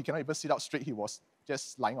move, so he cannot even sit up straight. He was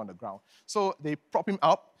just lying on the ground. So they prop him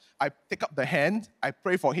up. I take up the hand. I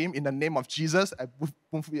pray for him in the name of Jesus. I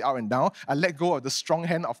move it out and down. I let go of the strong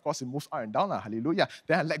hand. Of course, it moves out and down. Hallelujah.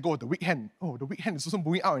 Then I let go of the weak hand. Oh, the weak hand is also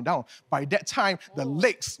moving out and down. By that time, the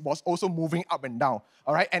legs was also moving up and down.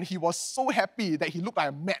 All right. And he was so happy that he looked like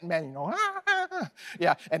a madman, you know.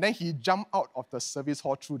 Yeah. And then he jumped out of the service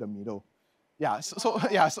hall through the middle. Yeah. So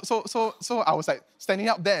I was like standing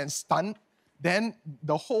up there and stunned. Then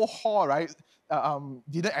the whole hall, right,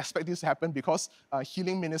 didn't expect this to happen because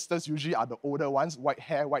healing ministers usually are the older ones, white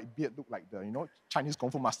hair, white beard, look like the Chinese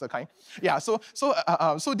Kung Fu master kind. Yeah, so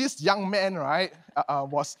this young man, right,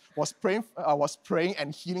 was praying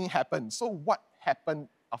and healing happened. So what happened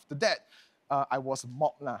after that? I was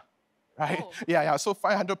mocked lah. Right? Oh. Yeah. So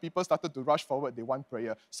 500 people started to rush forward. They want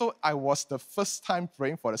prayer. So I was the first time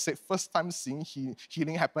praying for the sick, first time seeing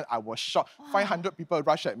healing happen. I was shocked. Wow. 500 people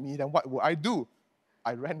rushed at me. Then what would I do?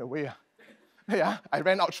 I ran away. Yeah, I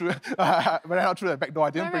ran out through the back door.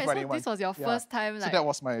 I didn't pray for anyone. This was your first time? So that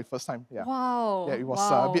was my first time. Yeah. Wow. Yeah, it was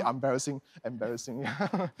a bit embarrassing.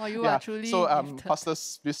 Oh, you are truly So,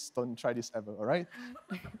 pastors, please don't try this ever, all right?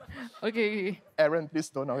 Okay. Aaron, please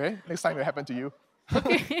don't, okay? Next time it will happen to you.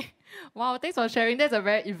 Okay. Wow, thanks for sharing. That's a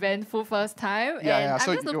very eventful first time. Yeah.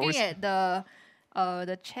 I'm just looking at the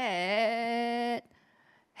chat.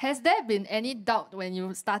 Has there been any doubt when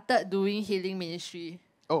you started doing healing ministry?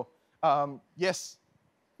 Oh, yes.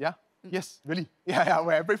 Yeah? Yes, really. Yeah.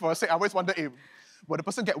 When I pray for a sick, I always wonder, will the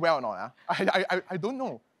person get well or not? I don't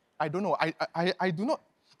know. I'm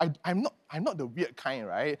not the weird kind,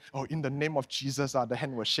 right? Oh, in the name of Jesus, the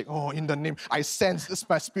hand will shake. Oh, in the name, I sense this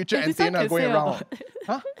my spiritual antenna going around.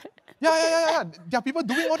 Huh? Yeah. There are people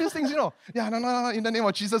doing all these things, Yeah, no, in the name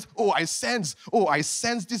of Jesus. Oh, I sense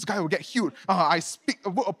this guy will get healed. I speak a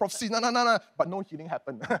word of prophecy. No. But no healing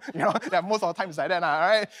happened. Yeah, most of the time it's like that,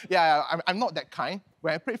 right? Yeah, I'm not that kind.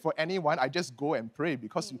 When I pray for anyone, I just go and pray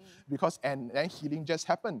because and then healing just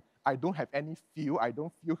happened. I don't have any feel. I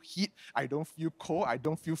don't feel heat. I don't feel cold. I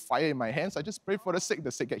don't feel fire in my hands. I just pray for the sick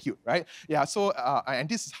get healed, right? Yeah, so, and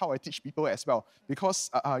this is how I teach people as well. Because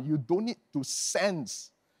you don't need to sense.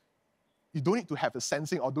 You don't need to have a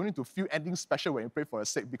sensing or don't need to feel anything special when you pray for the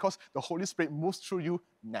sick because the Holy Spirit moves through you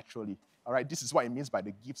naturally. All right, this is what it means by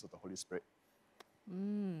the gifts of the Holy Spirit.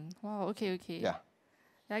 Wow, okay. Yeah.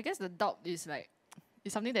 I guess the doubt is like,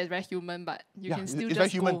 it's something that's very human, but you can still it's just very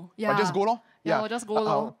human. go. Yeah. But just go, lor. Yeah, just go,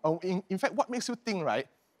 lor. In fact, what makes you think, right,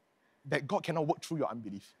 that God cannot work through your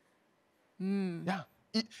unbelief? Yeah.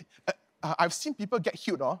 I've seen people get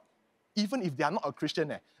healed, even if they are not a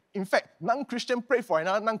Christian. In fact, non-Christian pray for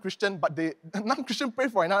another non-Christian, but non-Christian pray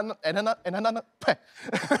for another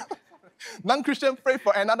non-Christian pray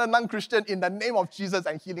for another non-Christian in the name of Jesus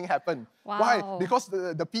and healing happened. Wow. Why? Because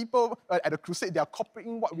the people at the crusade, they are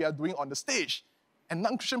copying what we are doing on the stage. And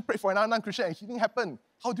non-Christian prayed for another non-Christian and healing happened.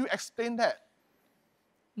 How do you explain that?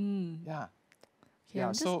 Yeah. Okay,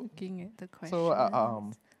 I'm just looking at the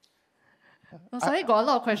questions. So, sorry, got a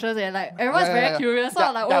lot of questions there. Like, everyone's very curious. So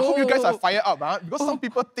I hope you guys are fired up. Because some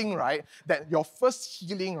people think, right, that your first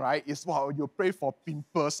healing, right, is, you pray for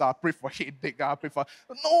pimples, pray for headache, pray for...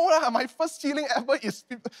 No, my first healing ever is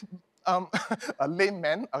a lame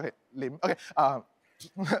man. Okay, lame. Okay,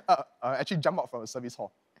 actually jump out from a service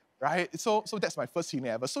hall. Right? So that's my first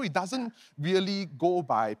healing ever. So it doesn't really go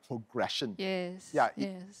by progression. Yes. Yeah.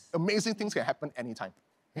 Amazing things can happen anytime.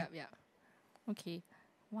 Yeah. Okay.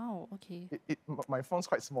 Wow, okay. My phone's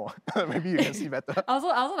quite small. Maybe you can see better. I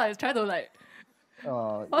also like try to like...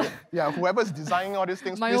 whoever's designing all these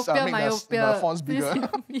things, please make the fonts bigger.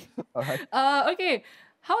 All right. Okay.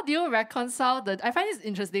 How do you reconcile I find this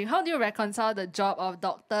interesting. How do you reconcile the job of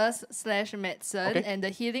doctors / medicine and the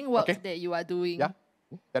healing work that you are doing? Yeah,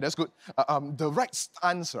 that's good. The right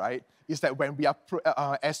stance, right, is that when we are,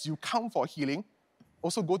 as you come for healing,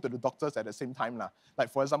 also go to the doctors at the same time.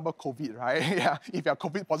 Like, for example, COVID, right? Yeah. If you're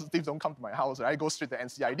COVID positive, don't come to my house, right? Go straight to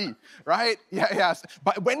NCID, right? Yes.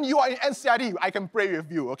 But when you are in NCID, I can pray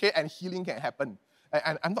with you, okay? And healing can happen.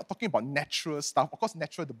 And I'm not talking about natural stuff. Of course,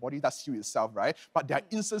 natural, the body does heal itself, right? But there are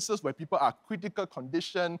instances where people are critical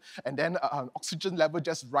condition and then oxygen level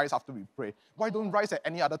just rise after we pray. Why don't rise at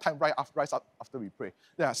any other time, rise after we pray?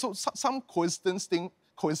 Yeah, so some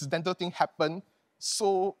coincidental thing happen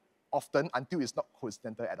so often until it's not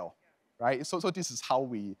coincidental at all, right? So this is how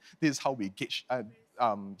we gauge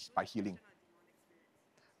by healing.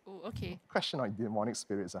 Oh, okay. Question on demonic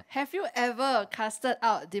spirits. Have you ever casted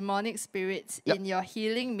out demonic spirits in your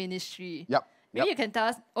healing ministry? Yep. Maybe you can tell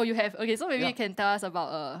us. Oh, you have. Okay, so maybe you can tell us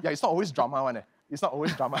about. Yeah, it's not always drama, one. It's not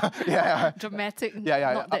always drama. Yeah. Dramatic.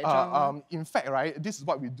 Not that drama. In fact, right, this is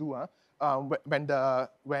what we do.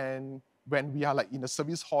 When when we are like in a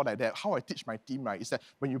service hall like that, how I teach my team, right, is that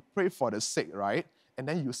when you pray for the sick, right, and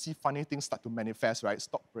then you see funny things start to manifest, right,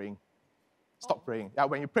 stop praying. Stop praying. Yeah,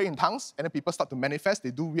 when you pray in tongues and then people start to manifest,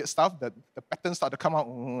 they do weird stuff, the patterns start to come out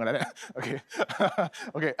like that. Okay.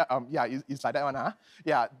 Okay, yeah, it's like that one, huh?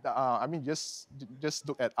 Yeah, I mean, just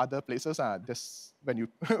look at other places. Just when you,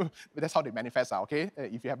 that's how they manifest, okay?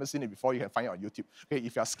 If you haven't seen it before, you can find it on YouTube. Okay,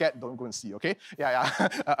 if you're scared, don't go and see, okay? Yeah.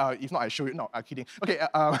 If not, I show you. No, I'm kidding. Okay,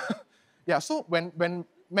 yeah, so when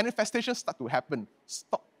manifestations start to happen,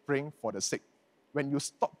 stop praying for the sick. When you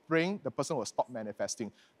stop praying, the person will stop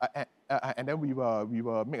manifesting. And then we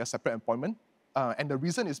will make a separate appointment. And the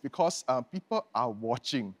reason is because people are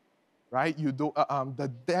watching, right?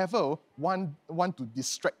 The devil want to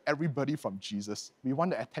distract everybody from Jesus. We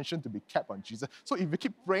want the attention to be kept on Jesus. So if we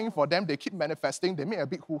keep praying for them, they keep manifesting, they make a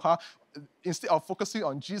big hoo-ha. Instead of focusing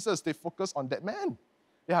on Jesus, they focus on that man.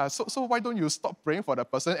 Yeah, so why don't you stop praying for the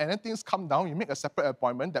person, and then things come down, you make a separate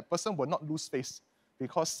appointment, that person will not lose face.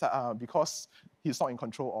 Because he's not in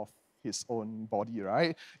control of his own body,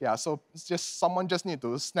 right? Yeah, so someone just need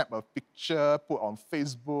to snap a picture, put on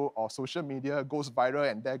Facebook or social media, goes viral,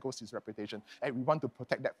 and there goes his reputation. And we want to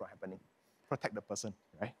protect that from happening. Protect the person,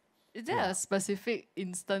 right? Is there a specific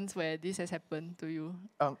instance where this has happened to you?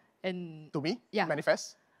 And to me? Yeah.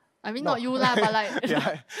 Manifest? I mean, not you lah, but like...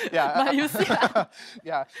 yeah. But you see...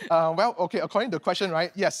 Yeah. Well, okay, according to the question,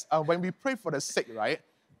 right? Yes, when we pray for the sick, right?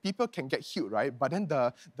 People can get healed, right? But then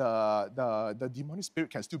the demonic spirit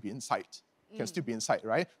can still be inside.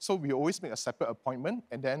 Right? So we always make a separate appointment,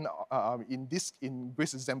 and then in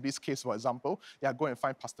Grace Assembly's case, for example, go and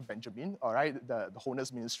find Pastor Benjamin, all right, the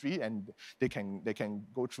Wholeness Ministry, and they can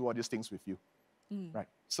go through all these things with you, right?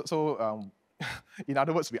 So in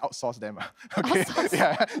other words, we outsource them. Okay.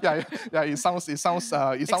 Yeah. It sounds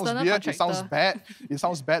weird. It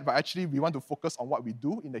sounds bad. But actually, we want to focus on what we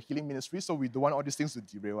do in the healing ministry. So we don't want all these things to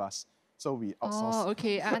derail us. So we outsource. Oh,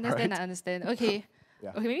 okay. I understand. Right? I understand. Okay.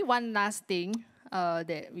 Yeah. Okay. Maybe one last thing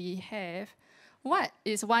that we have. What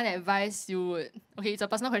is one advice you would? Okay, it's a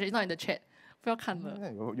personal question. It's not in the chat.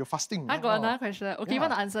 You're fasting. I got another question. Okay, you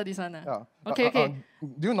want to answer this one? Yeah. Okay.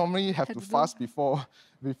 Do you normally have to fast before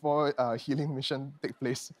healing mission take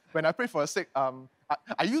place? When I pray for the sick,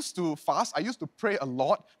 I used to fast. I used to pray a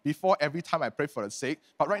lot before every time I pray for the sick.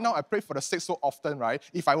 But right now I pray for the sick so often, right?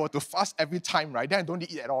 If I were to fast every time, right, then I don't need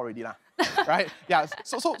to eat at all already, right? Yeah.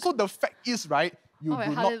 So the fact is, right,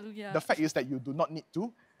 the fact is that you do not need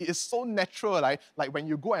to. It is so natural, like when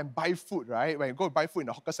you go and buy food, right? When you go buy food in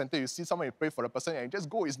the hawker center, you see someone, you pray for the person, and you just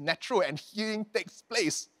go. It's natural, and healing takes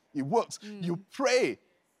place. It works. You pray,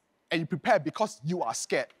 and you prepare because you are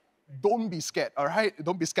scared. Don't be scared, all right?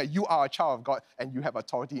 Don't be scared. You are a child of God, and you have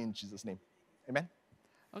authority in Jesus' name. Amen?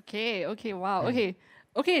 Okay, wow.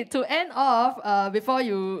 Okay, to end off, before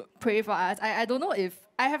you pray for us, I don't know if...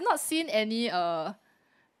 I have not seen any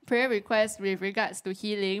prayer requests with regards to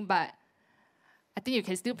healing, but I think you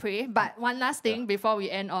can still pray. But one last thing before we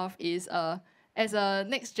end off is, as a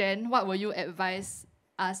next gen, what will you advise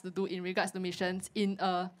us to do in regards to missions in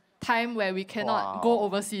a time where we cannot go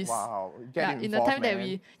overseas? Wow, in the time that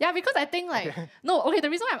we... Yeah, because I think the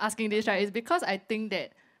reason why I'm asking this, right, is because I think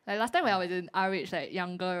that last time when I was in RH,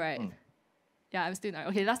 younger, right? Yeah, I'm still in RH.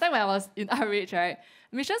 Okay, last time when I was in RH, right,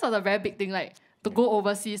 missions was a very big thing, to go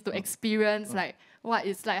overseas, to experience what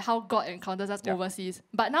it's like, how God encounters us overseas.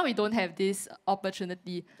 But now we don't have this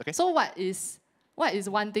opportunity. Okay. So what is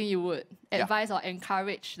one thing you would advise or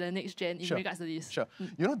encourage the next gen in regards to this? Sure.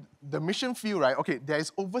 You know, the mission field, right? Okay, there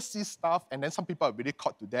is overseas stuff, and then some people are really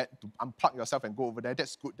caught to that, to unplug yourself and go over there.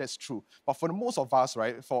 That's good, that's true. But for the most of us,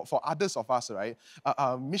 right, for others of us, right,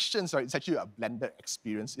 missions, right, it's actually a blended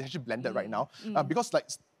experience. It's actually blended right now. Because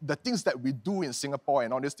the things that we do in Singapore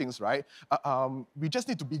and all these things, right, we just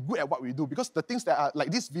need to be good at what we do, because the things that are,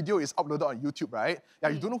 this video is uploaded on YouTube, right? Yeah,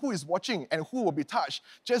 you don't know who is watching and who will be touched.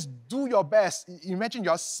 Just do your best. Imagine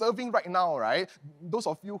you're serving right now, right? Those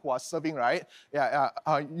of you who are serving, right?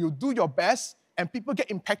 You do your best, and people get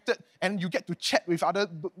impacted, and you get to chat with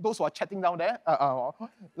those who are chatting down there,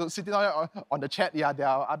 sitting down there on the chat. Yeah, there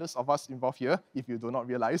are others of us involved here, if you do not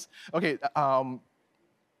realize. Okay,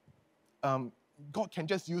 God can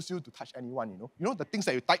just use you to touch anyone, you know. You know the things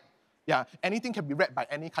that you type? Yeah, anything can be read by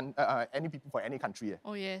any people for any country.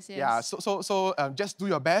 Oh, yes. Yeah, so just do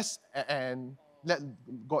your best and let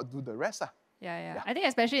God do the rest. Yeah. I think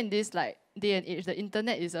especially in this day and age, the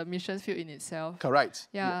internet is a missions field in itself. Correct.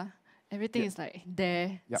 Yeah. Everything is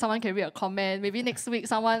there. Yep. Someone can read a comment. Maybe next week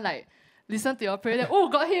someone listen to your prayer, then, oh,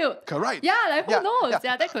 got healed. Correct. Yeah, like who knows?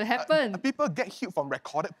 Yeah, that could happen. People get healed from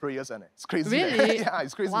recorded prayers, and it's crazy. Really? Yeah,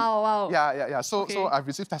 it's crazy. Wow. Yeah. So I've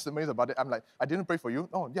received testimonies about it. I'm like, I didn't pray for you.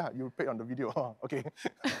 Oh, yeah, you prayed on the video. Oh, okay.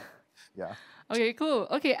 Yeah. Okay, cool.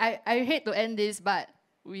 Okay, I hate to end this, but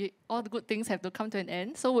all the good things have to come to an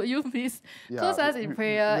end. So would you please close us in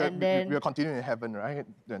prayer and then... We'll continue in heaven, right?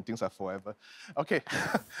 Then things are forever. Okay.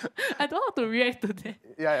 I don't know how to react to that.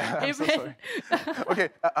 Yeah, I'm so sorry. Okay,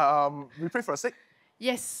 we pray for a sec.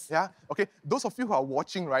 Yes. Yeah, okay. Those of you who are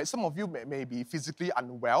watching, right, some of you may be physically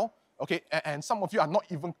unwell, okay? And some of you are not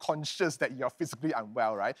even conscious that you're physically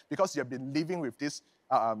unwell, right? Because you've been living with this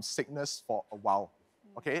sickness for a while.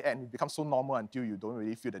 Okay, and it becomes so normal until you don't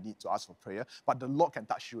really feel the need to ask for prayer. But the Lord can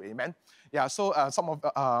touch you, amen? Yeah, so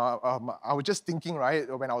I was just thinking, right,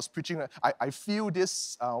 when I was preaching, I feel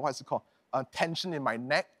this, what's it called? Tension in my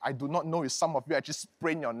neck. I do not know if some of you actually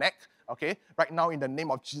sprain your neck, okay? Right now, in the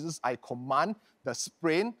name of Jesus, I command the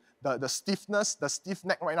sprain, the stiffness, the stiff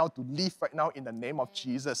neck right now to leave right now in the name of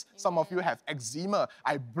Jesus. Some of you have eczema.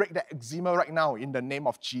 I break that eczema right now in the name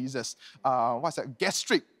of Jesus. What's that?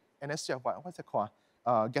 Gastric. And then you have what's that called?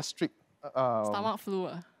 Gastric. Stomach flu.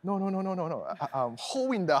 No.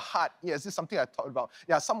 Hole in the heart. Yes, this is something I talked about.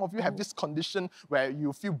 Yeah, some of you have this condition where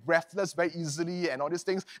you feel breathless very easily and all these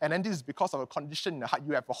things. And then this is because of a condition in the heart.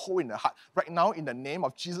 You have a hole in the heart. Right now, in the name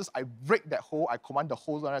of Jesus, I break that hole. I command the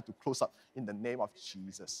hole to close up in the name of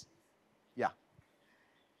Jesus. Yeah.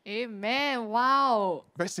 Amen. Wow.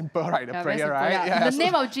 Very simple, right? The prayer, simple, right? Yeah. In the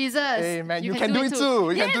name of Jesus. Amen. You can do it too.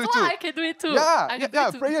 You can do it too. I can do it too. Yeah.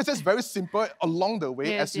 Prayer is just very simple. Along the way,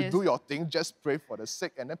 Yes, as you do your thing, just pray for the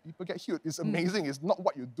sick, and then people get healed. It's amazing. It's not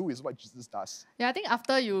what you do, it's what Jesus does. Yeah, I think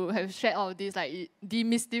after you have shared all of this, like it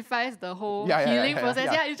demystifies the whole healing process.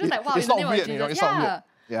 Yeah, it's just like, wow, it's in the not name weird, of Jesus. you know, it's not weird.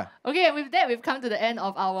 Yeah. Okay, and with that, we've come to the end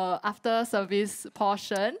of our after-service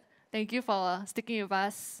portion. Thank you for sticking with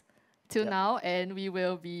us till now, and we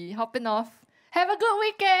will be hopping off. Have a good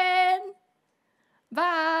weekend.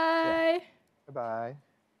 Bye. Bye-bye.